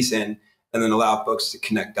expertise in, and then allow folks to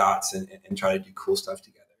connect dots and try to do cool stuff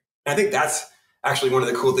together. And I think that's actually one of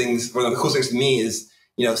the cool things. One of the coolest things to me is,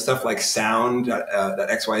 stuff like Sound, that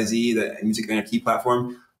XYZ, the music NFT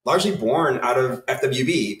platform, largely born out of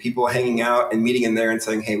FWB, people hanging out and meeting in there and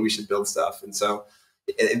saying, hey, we should build stuff. And so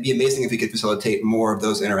it'd be amazing if we could facilitate more of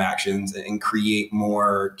those interactions and create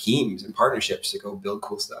more teams and partnerships to go build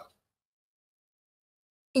cool stuff.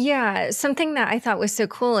 Yeah, something that I thought was so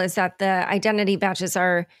cool is that the identity badges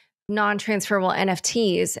are non-transferable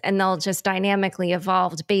NFTs, and they'll just dynamically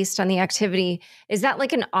evolve based on the activity. Is that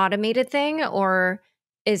like an automated thing, or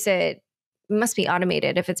it must be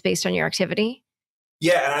automated if it's based on your activity?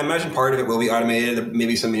 Yeah, and I imagine part of it will be automated,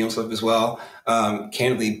 maybe some manual stuff as well.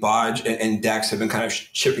 Candidly, Bodge and Dex have been kind of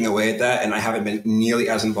chipping away at that, and I haven't been nearly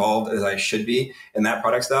as involved as I should be in that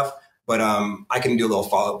product stuff. But I can do a little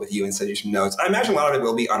follow-up with you and send you some notes. I imagine a lot of it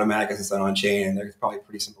will be automatic as it's done on chain, and there's probably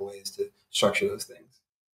pretty simple ways to structure those things.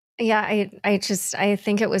 Yeah, I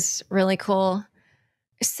think it was really cool.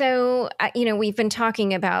 So, we've been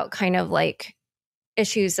talking about kind of like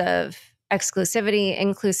issues of exclusivity,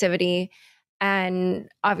 inclusivity, and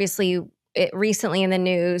obviously recently in the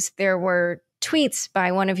news, there were tweets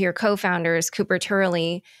by one of your co-founders, Cooper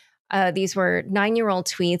Turley. These were 9-year-old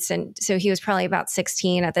tweets. And so he was probably about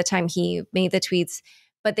 16 at the time he made the tweets,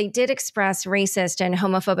 but they did express racist and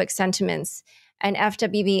homophobic sentiments. And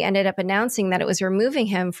FWB ended up announcing that it was removing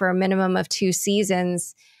him for a minimum of 2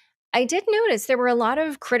 seasons. I did notice there were a lot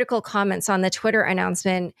of critical comments on the Twitter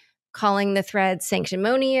announcement, calling the thread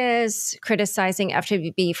sanctimonious, criticizing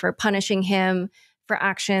FWB for punishing him for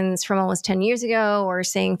actions from almost 10 years ago, or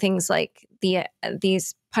saying things like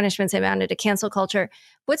these punishments amounted to cancel culture.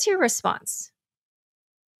 What's your response?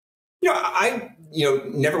 I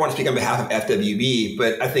never want to speak on behalf of FWB,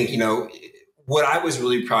 but I think, what I was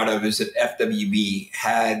really proud of is that FWB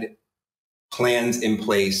had plans in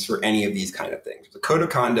place for any of these kind of things. The code of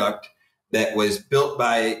conduct that was built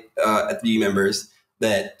by FWB members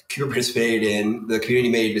that Cooper participated in, the community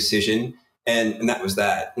made a decision, and that was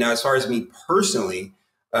that. Now, as far as me personally,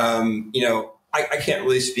 I can't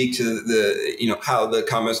really speak to the how the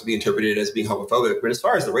comments will be interpreted as being homophobic, but as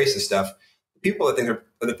far as the racist stuff, the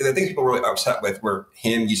things people were really upset with were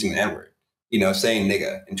him using the N-word, saying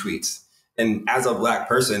nigga in tweets. And as a Black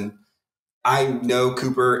person, I know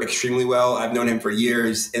Cooper extremely well. I've known him for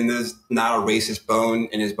years, and there's not a racist bone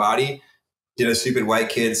in his body. Did a stupid white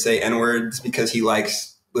kid say N-words because he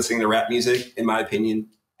likes listening to rap music? In my opinion,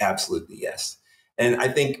 absolutely yes. And I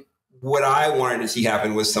think what I wanted to see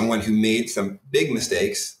happen was someone who made some big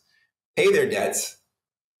mistakes, pay their debts,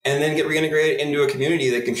 and then get reintegrated into a community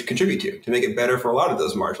that can contribute to make it better for a lot of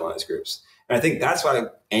those marginalized groups. And I think that's why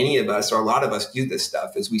any of us, or a lot of us, do this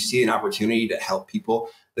stuff, is we see an opportunity to help people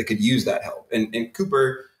that could use that help. And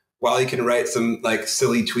Cooper, while he can write some like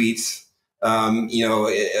silly tweets,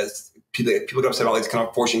 people get upset about these kind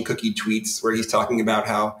of fortune cookie tweets where he's talking about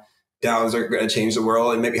how DAOs are going to change the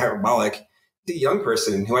world and maybe hyperbolic. He's a young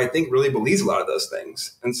person who I think really believes a lot of those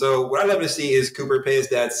things. And so what I'd love to see is Cooper pay his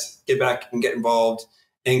debts, get back and get involved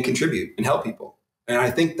and contribute and help people. And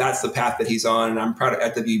I think that's the path that he's on. And I'm proud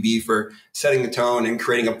of FWB for setting the tone and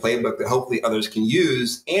creating a playbook that hopefully others can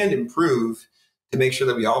use and improve to make sure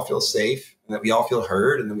that we all feel safe and that we all feel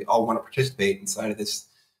heard and that we all want to participate inside of this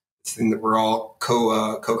thing that we're all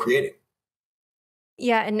co-creating.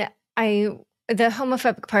 Yeah, and the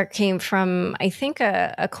homophobic part came from, I think,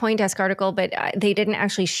 a CoinDesk article, but they didn't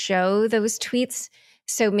actually show those tweets.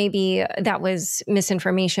 So maybe that was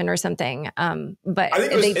misinformation or something. But I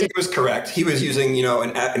think it was correct. He was using,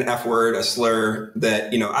 an F word, a slur that,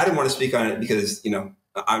 I didn't want to speak on it because,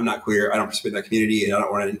 I'm not queer. I don't participate in that community, and I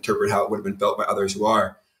don't want to interpret how it would have been felt by others who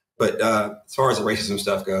are. But as far as the racism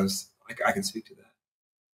stuff goes, I can speak to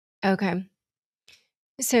that. Okay.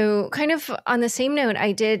 So kind of on the same note,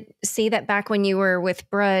 I did see that back when you were with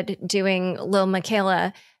Brud doing Lil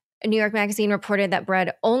Miquela, New York Magazine reported that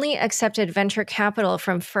Brud only accepted venture capital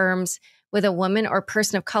from firms with a woman or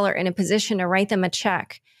person of color in a position to write them a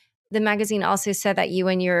check. The magazine also said that you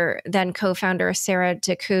and your then co-founder, Sarah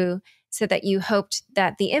Deku, said that you hoped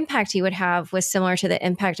that the impact you would have was similar to the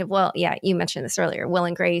impact of, you mentioned this earlier, Will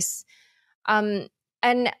and Grace. And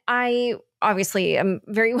I obviously am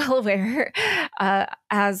very well aware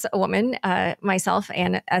as a woman myself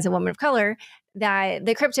and as a woman of color that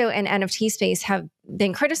the crypto and NFT space have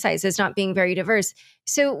been criticized as not being very diverse.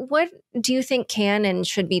 So what do you think can and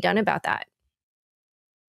should be done about that?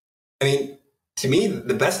 I mean, to me,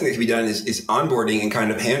 the best thing that can be done is onboarding and kind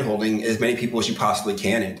of handholding as many people as you possibly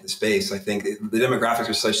can into the space. I think the demographics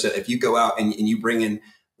are such that if you go out and you bring in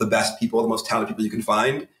the best people, the most talented people you can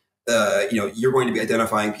find, you're going to be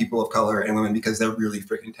identifying people of color and women because they're really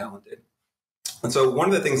freaking talented. And so one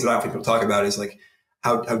of the things that I often people talk about is like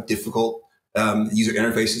how difficult the user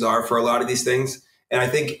interfaces are for a lot of these things. And I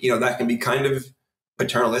think, that can be kind of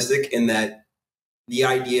paternalistic in that the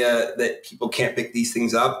idea that people can't pick these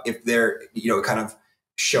things up if they're, kind of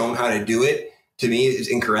shown how to do it, to me is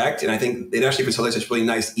incorrect. And I think it actually facilitates this really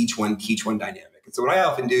nice each one, teach one dynamic. And so what I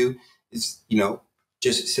often do is,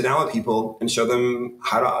 just sit down with people and show them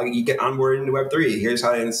how to you get onboarded into Web3. Here's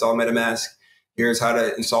how to install MetaMask. Here's how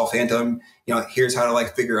to install Phantom. Here's how to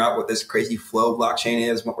figure out what this crazy Flow blockchain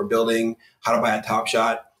is, what we're building, how to buy a Top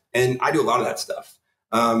Shot. And I do a lot of that stuff.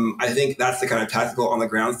 I think that's the kind of tactical on the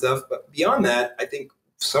ground stuff. But beyond that, I think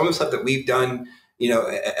some of the stuff that we've done,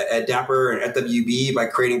 at Dapper and at WB by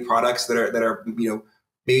creating products that are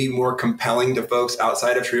maybe more compelling to folks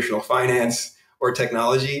outside of traditional finance or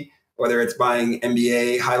technology, whether it's buying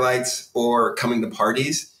NBA highlights or coming to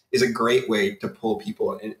parties, is a great way to pull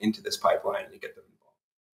people into this pipeline and get them involved.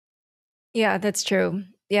 Yeah, that's true.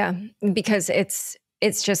 Yeah, because it's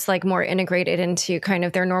just more integrated into kind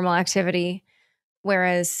of their normal activity.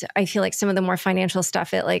 Whereas I feel like some of the more financial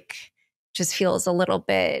stuff, it just feels a little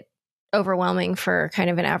bit overwhelming for kind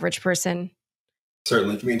of an average person.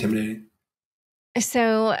 Certainly, it can be intimidating.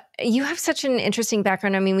 So you have such an interesting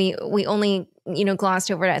background. I mean, we only,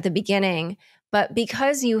 glossed over it at the beginning, but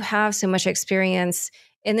because you have so much experience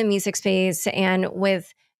in the music space and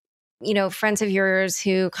with, friends of yours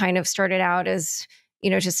who kind of started out as,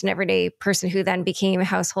 just an everyday person who then became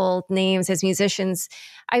household names as musicians,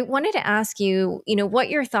 I wanted to ask you, what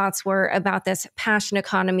your thoughts were about this passion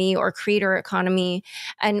economy or creator economy.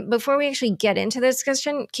 And before we actually get into the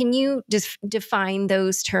discussion, can you just define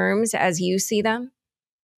those terms as you see them?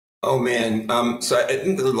 Oh, man. So I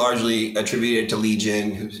think they're largely attributed to Lee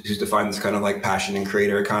Jin, who's defined this kind of passion and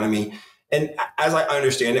creator economy. And as I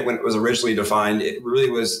understand it, when it was originally defined, it really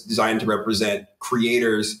was designed to represent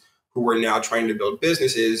creators who were now trying to build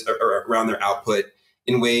businesses around their output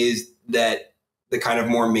in ways that the kind of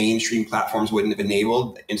more mainstream platforms wouldn't have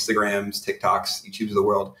enabled, Instagrams, TikToks, YouTubes of the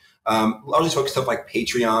world. Largely focused stuff like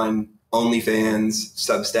Patreon, OnlyFans,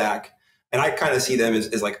 Substack. And I kind of see them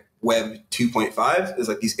as Web 2.5, as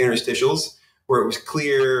these interstitials where it was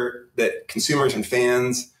clear that consumers and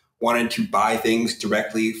fans wanted to buy things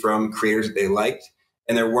directly from creators that they liked,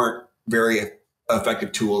 and there weren't very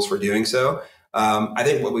effective tools for doing so. I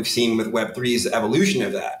think what we've seen with Web3 is the evolution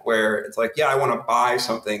of that, where it's I want to buy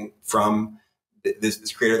something from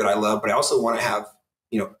this creator that I love, but I also want to have,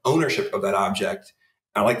 ownership of that object.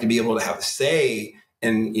 I like to be able to have a say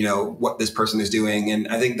in, what this person is doing. And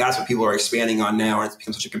I think that's what people are expanding on now. And it's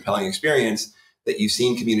become such a compelling experience that you've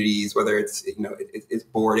seen communities, whether it's, it's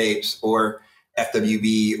Bored Apes or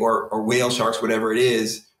FWB or Whale Sharks, whatever it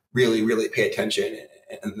is, really, really pay attention,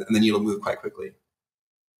 and the needle move quite quickly.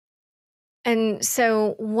 And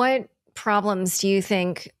so what problems do you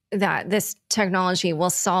think that this technology will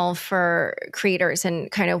solve for creators, and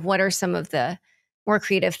kind of what are some of the more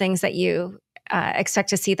creative things that you expect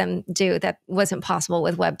to see them do that wasn't possible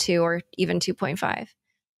with Web 2 or even 2.5?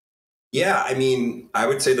 Yeah, I mean, I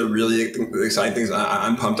would say the really exciting things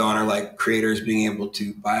I'm pumped on are creators being able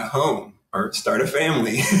to buy a home or start a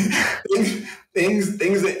family,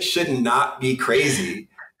 things that should not be crazy.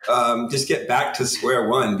 Just get back to square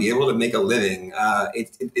one, be able to make a living.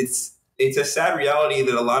 It's a sad reality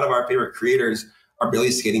that a lot of our favorite creators are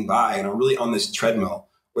really skating by and are really on this treadmill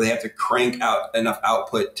where they have to crank out enough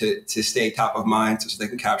output to stay top of mind so they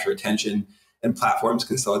can capture attention, and platforms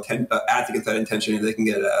can still add to get that attention and they can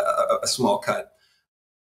get a small cut.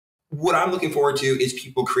 What I'm looking forward to is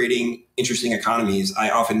people creating interesting economies. I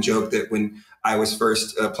often joke that when I was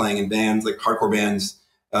first playing in bands, like hardcore bands,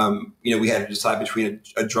 we had to decide between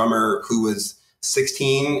a drummer who was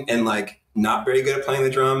 16 and not very good at playing the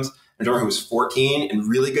drums, and a drummer who was 14 and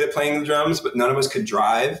really good at playing the drums, but none of us could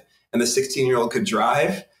drive, and the 16-year-old could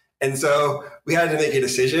drive. And so we had to make a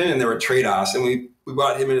decision, and there were trade-offs, and we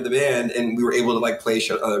brought him into the band, and we were able to play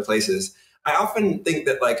show other places. I often think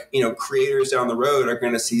that creators down the road are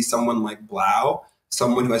going to see someone like Blau,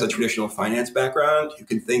 someone who has a traditional finance background, who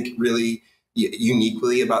can think really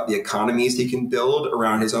uniquely about the economies he can build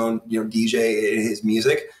around his own DJ and his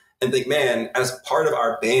music, and think, man, as part of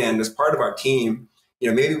our band, as part of our team,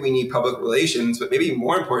 maybe we need public relations, but maybe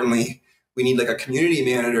more importantly, we need like a community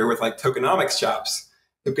manager with like tokenomics chops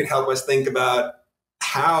who can help us think about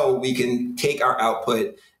how we can take our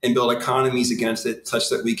output and build economies against it such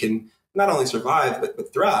that we can not only survive,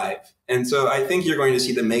 but thrive. And so I think you're going to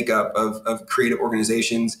see the makeup of creative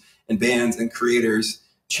organizations and bands and creators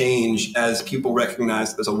change as people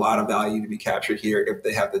recognize there's a lot of value to be captured here if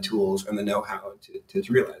they have the tools and the know-how to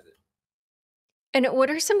realize it. And what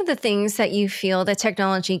are some of the things that you feel that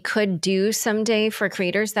technology could do someday for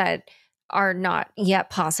creators that are not yet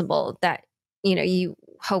possible that, you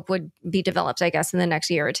hope would be developed, I guess, in the next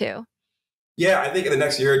year or two? Yeah, I think in the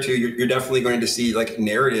next year or two, you're definitely going to see like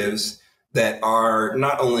narratives that are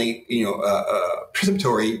not only,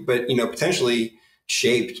 participatory, but, potentially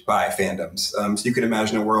shaped by fandoms. So you can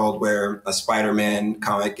imagine a world where a Spider-Man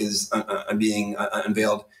comic is being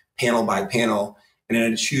unveiled panel by panel, and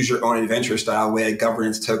in a choose your own adventure style way, a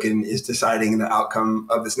governance token is deciding the outcome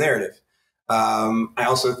of this narrative. I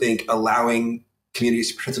also think allowing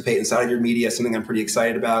communities to participate inside of your media is something I'm pretty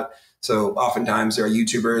excited about. So oftentimes there are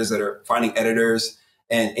YouTubers that are finding editors,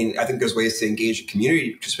 and I think there's ways to engage the community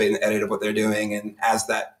to participate in the edit of what they're doing. And as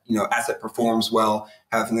that, asset performs well,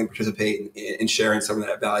 having them participate in sharing some of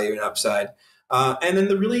that value and upside. And then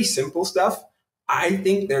the really simple stuff, I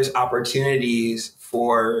think there's opportunities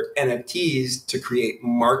for NFTs to create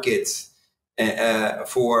markets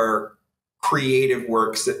for creative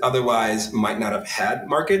works that otherwise might not have had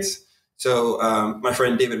markets. So my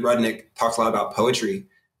friend David Rudnick talks a lot about poetry,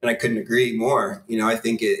 and I couldn't agree more. I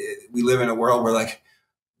think we live in a world where like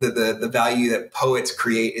the value that poets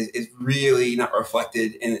create is really not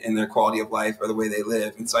reflected in their quality of life or the way they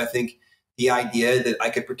live. And so I think the idea that I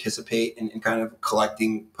could participate in kind of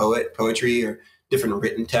collecting poetry or different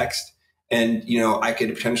written text, and I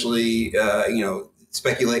could potentially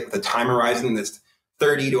speculate with a time horizon that's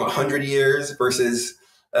 30 to 100 years versus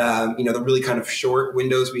the really kind of short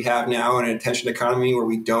windows we have now in an attention economy where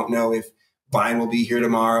we don't know if Vine will be here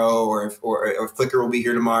tomorrow or Flickr will be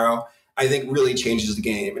here tomorrow, I think really changes the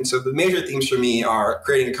game. And so the major themes for me are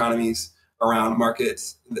creating economies around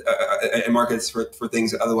markets and markets for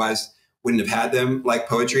things that otherwise wouldn't have had them, like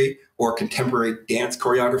poetry or contemporary dance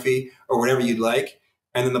choreography or whatever you'd like.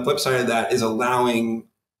 And then the flip side of that is allowing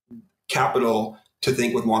capital to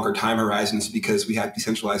think with longer time horizons, because we have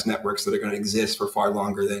decentralized networks that are going to exist for far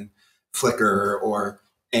longer than Flickr or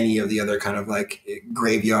any of the other kind of like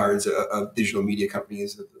graveyards of digital media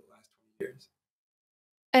companies of the last 20 years.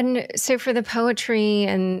 And so for the poetry,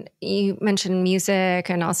 and you mentioned music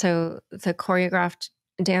and also the choreographed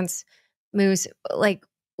dance moves, like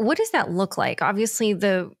what does that look like? Obviously,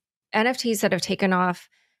 the NFTs that have taken off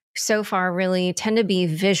so far really tend to be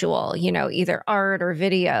visual, either art or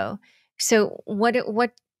video. So what do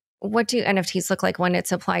NFTs look like when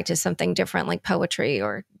it's applied to something different like poetry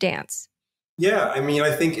or dance? Yeah, I mean,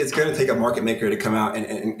 I think it's going to take a market maker to come out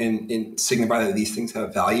and signify that these things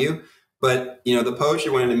have value. But, the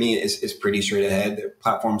poetry one to me is pretty straight ahead. There are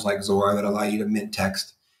platforms like Zora that allow you to mint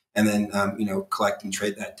text and then, collect and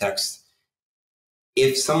trade that text.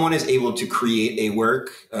 If someone is able to create a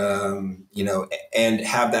work, and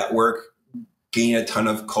have that work gain a ton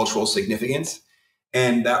of cultural significance,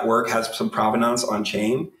 and that work has some provenance on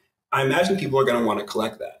chain, I imagine people are going to want to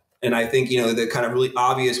collect that. And I think, the kind of really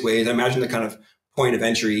obvious ways, I imagine the kind of point of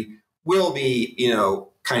entry will be,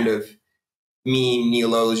 kind of mean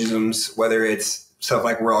neologisms, whether it's stuff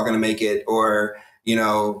like we're all going to make it, or,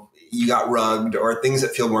 you got rugged, or things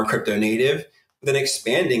that feel more crypto native, then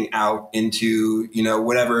expanding out into,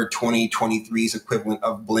 whatever 2023's equivalent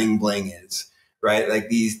of bling bling is, right? Like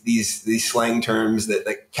these slang terms that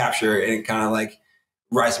like capture and kind of like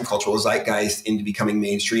rise from cultural zeitgeist into becoming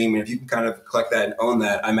mainstream. And if you can kind of collect that and own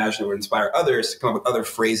that, I imagine it would inspire others to come up with other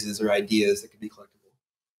phrases or ideas that could be collectible.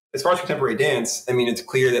 As far as contemporary dance, I mean, it's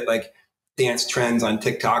clear that like dance trends on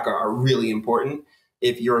TikTok are really important.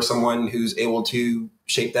 If you're someone who's able to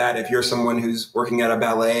shape that, if you're someone who's working at a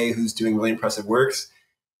ballet, who's doing really impressive works,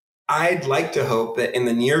 I'd like to hope that in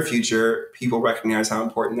the near future, people recognize how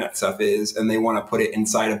important that stuff is and they want to put it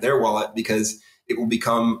inside of their wallet, because it will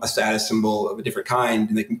become a status symbol of a different kind,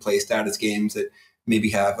 and they can play status games that maybe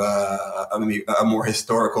have a more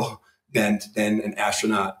historical bent than an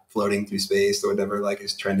astronaut floating through space or whatever like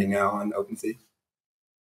is trending now on OpenSea.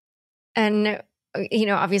 And,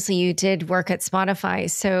 obviously you did work at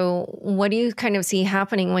Spotify. So what do you kind of see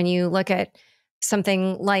happening when you look at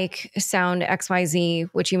something like Sound XYZ,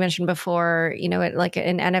 which you mentioned before, like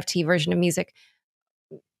an NFT version of music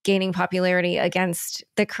gaining popularity against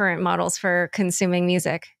the current models for consuming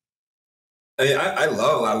music? I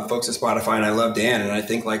love a lot of the folks at Spotify, and I love Dan. And I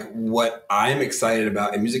think like what I'm excited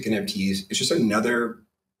about in music NFTs is just another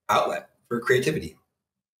outlet for creativity.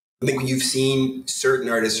 I think when you've seen certain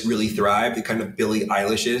artists really thrive, the kind of Billie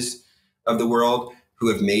Eilishes of the world who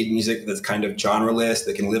have made music that's kind of genreless,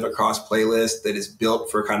 that can live across playlists, that is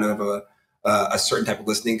built for kind of a certain type of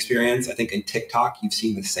listening experience. I think in TikTok, you've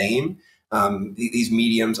seen the same. These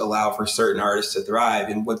mediums allow for certain artists to thrive.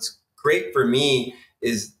 And what's great for me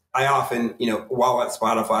is I often, while at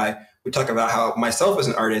Spotify, we talk about how myself as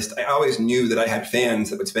an artist, I always knew that I had fans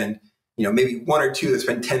that would spend, maybe one or two that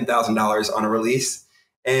spend $10,000 on a release.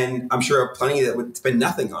 And I'm sure plenty that would spend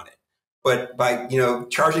nothing on it. But by,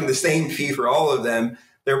 charging the same fee for all of them,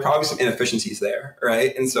 there are probably some inefficiencies there,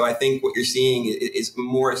 right? And so I think what you're seeing is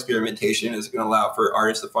more experimentation is going to allow for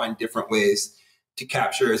artists to find different ways to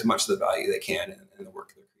capture as much of the value they can in the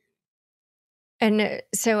work they're creating. And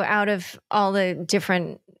so out of all the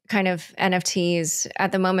different kind of NFTs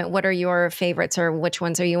at the moment, what are your favorites or which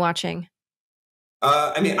ones are you watching?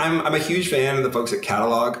 I'm a huge fan of the folks at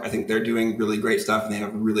Catalog. I think they're doing really great stuff, and they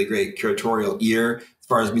have a really great curatorial ear as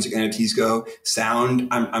far as music NFTs go. Sound,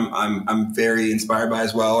 I'm very inspired by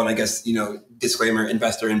as well. And I guess disclaimer,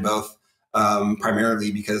 investor in both,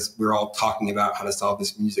 primarily because we're all talking about how to solve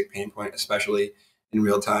this music pain point, especially in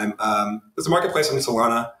real time. There's a marketplace on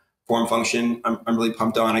Solana, Form Function. I'm really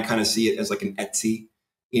pumped on. I kind of see it as like an Etsy,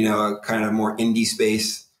 a kind of more indie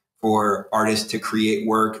space for artists to create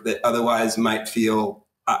work that otherwise might feel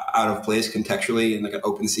out of place contextually in like an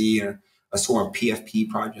OpenSea or a swarm of PFP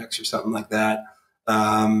projects or something like that.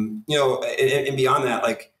 And beyond that,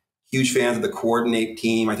 like huge fans of the Coordinate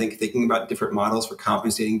team. I think thinking about different models for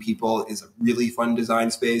compensating people is a really fun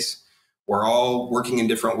design space. We're all working in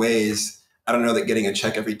different ways. I don't know that getting a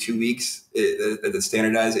check every 2 weeks that's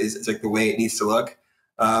standardized is like the way it needs to look.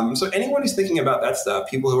 So anyone who's thinking about that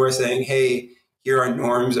stuff, people who are saying, hey, here are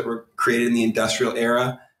norms that were created in the industrial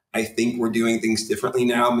era. I think we're doing things differently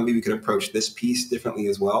now. Maybe we could approach this piece differently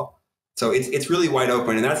as well. So it's really wide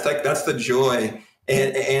open. And that's the joy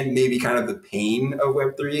and maybe kind of the pain of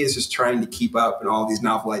Web3 is just trying to keep up and all these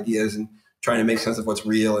novel ideas and trying to make sense of what's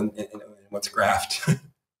real and what's graphed.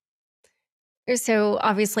 So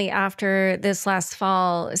obviously after this last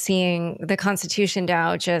fall, seeing the Constitution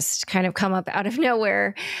DAO just kind of come up out of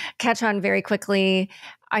nowhere, catch on very quickly,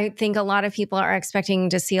 I think a lot of people are expecting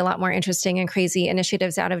to see a lot more interesting and crazy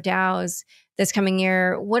initiatives out of DAOs this coming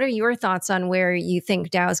year. What are your thoughts on where you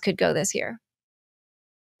think DAOs could go this year?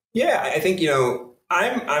 Yeah, I think,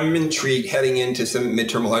 I'm intrigued heading into some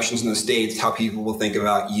midterm elections in the States, how people will think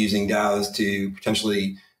about using DAOs to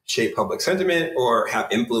potentially shape public sentiment or have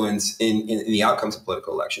influence in the outcomes of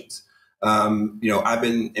political elections. I've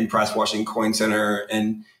been impressed watching Coin Center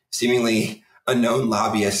and seemingly unknown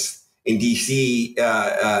lobbyists in DC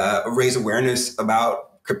raise awareness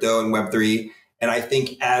about crypto and Web3. And I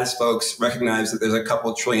think as folks recognize that there's a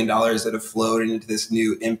couple $1 trillion that have flowed into this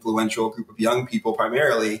new influential group of young people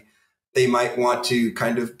primarily, they might want to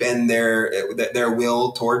kind of bend their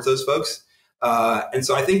will towards those folks. And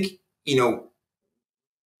so I think,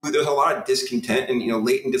 there's a lot of discontent and,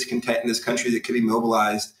 latent discontent in this country that could be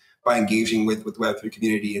mobilized by engaging with the Web3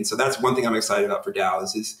 community. And so that's one thing I'm excited about for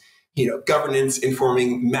DAOs is, governance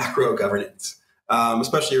informing macro governance,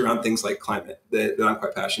 especially around things like climate that I'm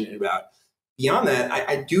quite passionate about. Beyond that,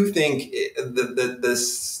 I do think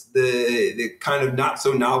the kind of not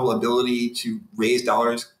so novel ability to raise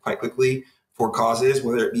dollars quite quickly for causes,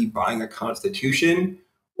 whether it be buying a constitution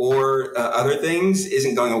or other things,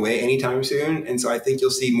 isn't going away anytime soon. And so I think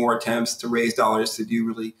you'll see more attempts to raise dollars to do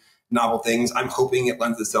really novel things. I'm hoping it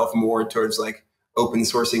lends itself more towards like open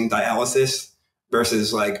sourcing dialysis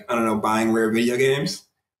versus like, I don't know, buying rare video games.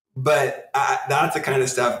 But that's the kind of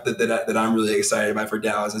stuff that I'm really excited about for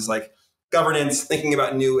DAOs is like governance, thinking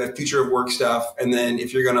about new future of work stuff. And then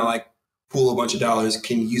if you're going to like pool a bunch of dollars,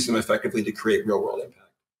 can you use them effectively to create real world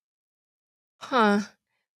impact? Huh.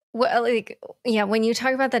 Well, when you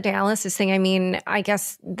talk about the dialysis thing, I mean, I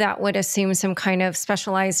guess that would assume some kind of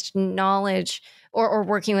specialized knowledge or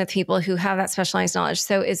working with people who have that specialized knowledge.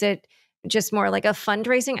 So is it just more like a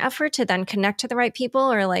fundraising effort to then connect to the right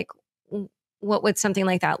people, or like what would something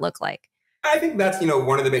like that look like? I think that's,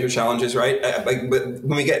 one of the major challenges, right? But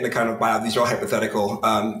when we get into kind of, wow, these are all hypothetical,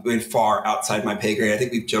 and far outside my pay grade. I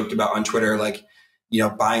think we've joked about on Twitter, like,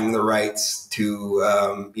 buying the rights to,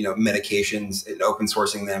 medications and open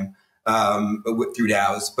sourcing them through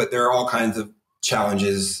DAOs. But there are all kinds of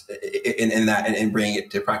challenges in that and bringing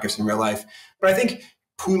it to practice in real life. But I think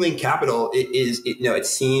pooling capital it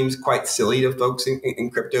seems quite silly to folks in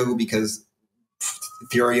crypto because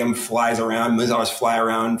Ethereum flies around, millions of dollars fly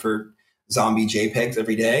around for zombie JPEGs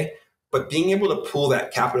every day. But being able to pool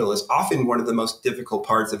that capital is often one of the most difficult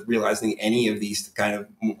parts of realizing any of these kind of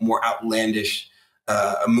more outlandish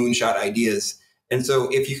moonshot ideas. And so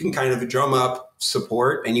if you can kind of drum up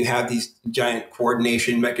support and you have these giant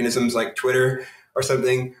coordination mechanisms like Twitter or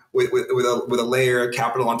something with a layer of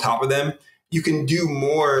capital on top of them, you can do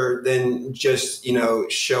more than just,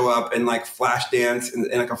 show up and like flash dance in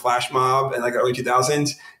like a flash mob in like the early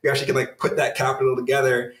 2000s. You actually can like put that capital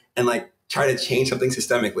together and like try to change something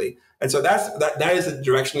systemically. And so that is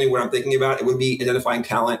directionally what I'm thinking about. It would be identifying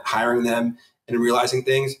talent, hiring them, and realizing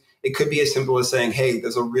things. It could be as simple as saying, hey,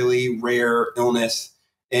 there's a really rare illness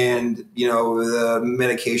and, the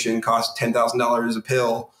medication costs $10,000 a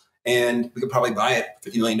pill. And we could probably buy it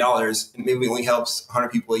for $50 million, and maybe it only helps 100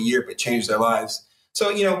 people a year, but changes their lives.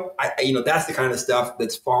 So, that's the kind of stuff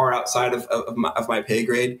that's far outside of my pay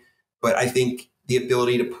grade. But I think the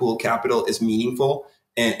ability to pool capital is meaningful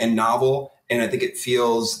and novel. And I think it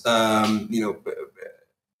feels, it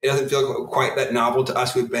doesn't feel quite that novel to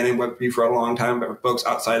us who've been in Web3 for a long time, but for folks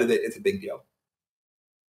outside of it, it's a big deal.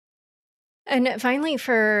 And finally,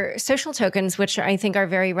 for social tokens, which I think are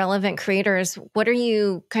very relevant creators, what are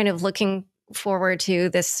you kind of looking forward to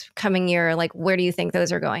this coming year? Like, where do you think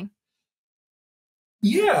those are going?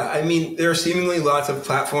 Yeah, I mean, there are seemingly lots of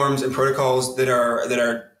platforms and protocols that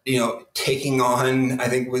are taking on, I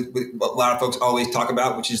think, with what a lot of folks always talk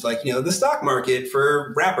about, which is like, the stock market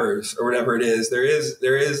for rappers or whatever it is. There is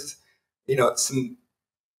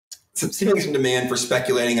seemingly some demand for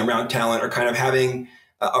speculating around talent or kind of having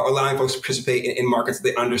allowing folks to participate in markets that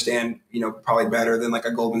they understand, probably better than like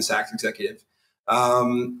a Goldman Sachs executive.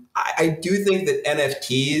 I do think that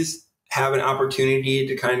NFTs have an opportunity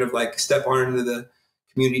to kind of like step on into the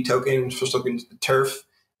community token, social token turf,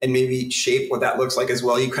 and maybe shape what that looks like as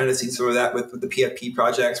well. You kind of see some of that with the PFP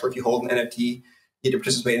projects, where if you hold an NFT, you get to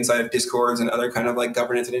participate inside of Discords and other kind of like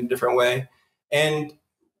governance in a different way. And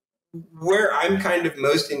where I'm kind of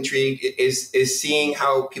most intrigued is seeing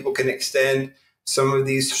how people can extend some of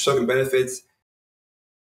these token benefits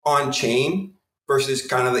on chain versus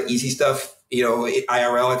kind of the easy stuff.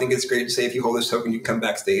 IRL, I think it's great to say if you hold this token, you can come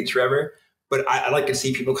backstage forever. But I like to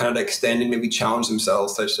see people kind of extend and maybe challenge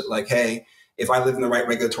themselves such that like, hey, if I live in the right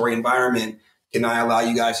regulatory environment, can I allow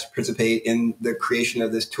you guys to participate in the creation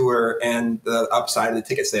of this tour and the upside of the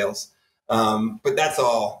ticket sales? But that's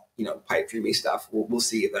all, pipe dreamy stuff. We'll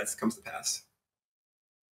see if that comes to pass.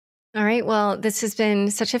 All right. Well, this has been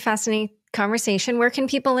such a fascinating conversation. Where can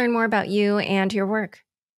people learn more about you and your work?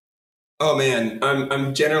 Oh man,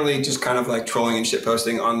 I'm generally just kind of like trolling and shit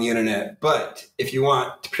posting on the internet. But if you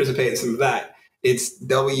want to participate in some of that, it's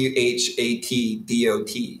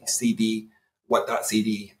WHATDOTCD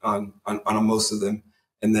what.cd on most of them.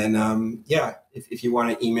 And then if you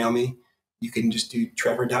want to email me, you can just do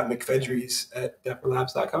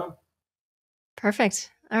trevor.mcfedries@dapperlabs.com. Perfect.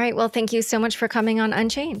 All right. Well, thank you so much for coming on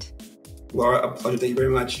Unchained. Laura, a pleasure. Thank you very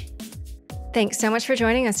much. Thanks so much for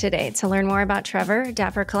joining us today. To learn more about Trevor,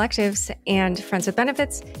 Dapper Collectives, and Friends with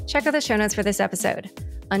Benefits, check out the show notes for this episode.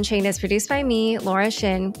 Unchained is produced by me, Laura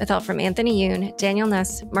Shin, with help from Anthony Yoon, Daniel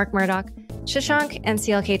Nuss, Mark Murdoch, Shashank, and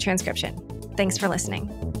CLK Transcription. Thanks for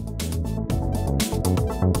listening.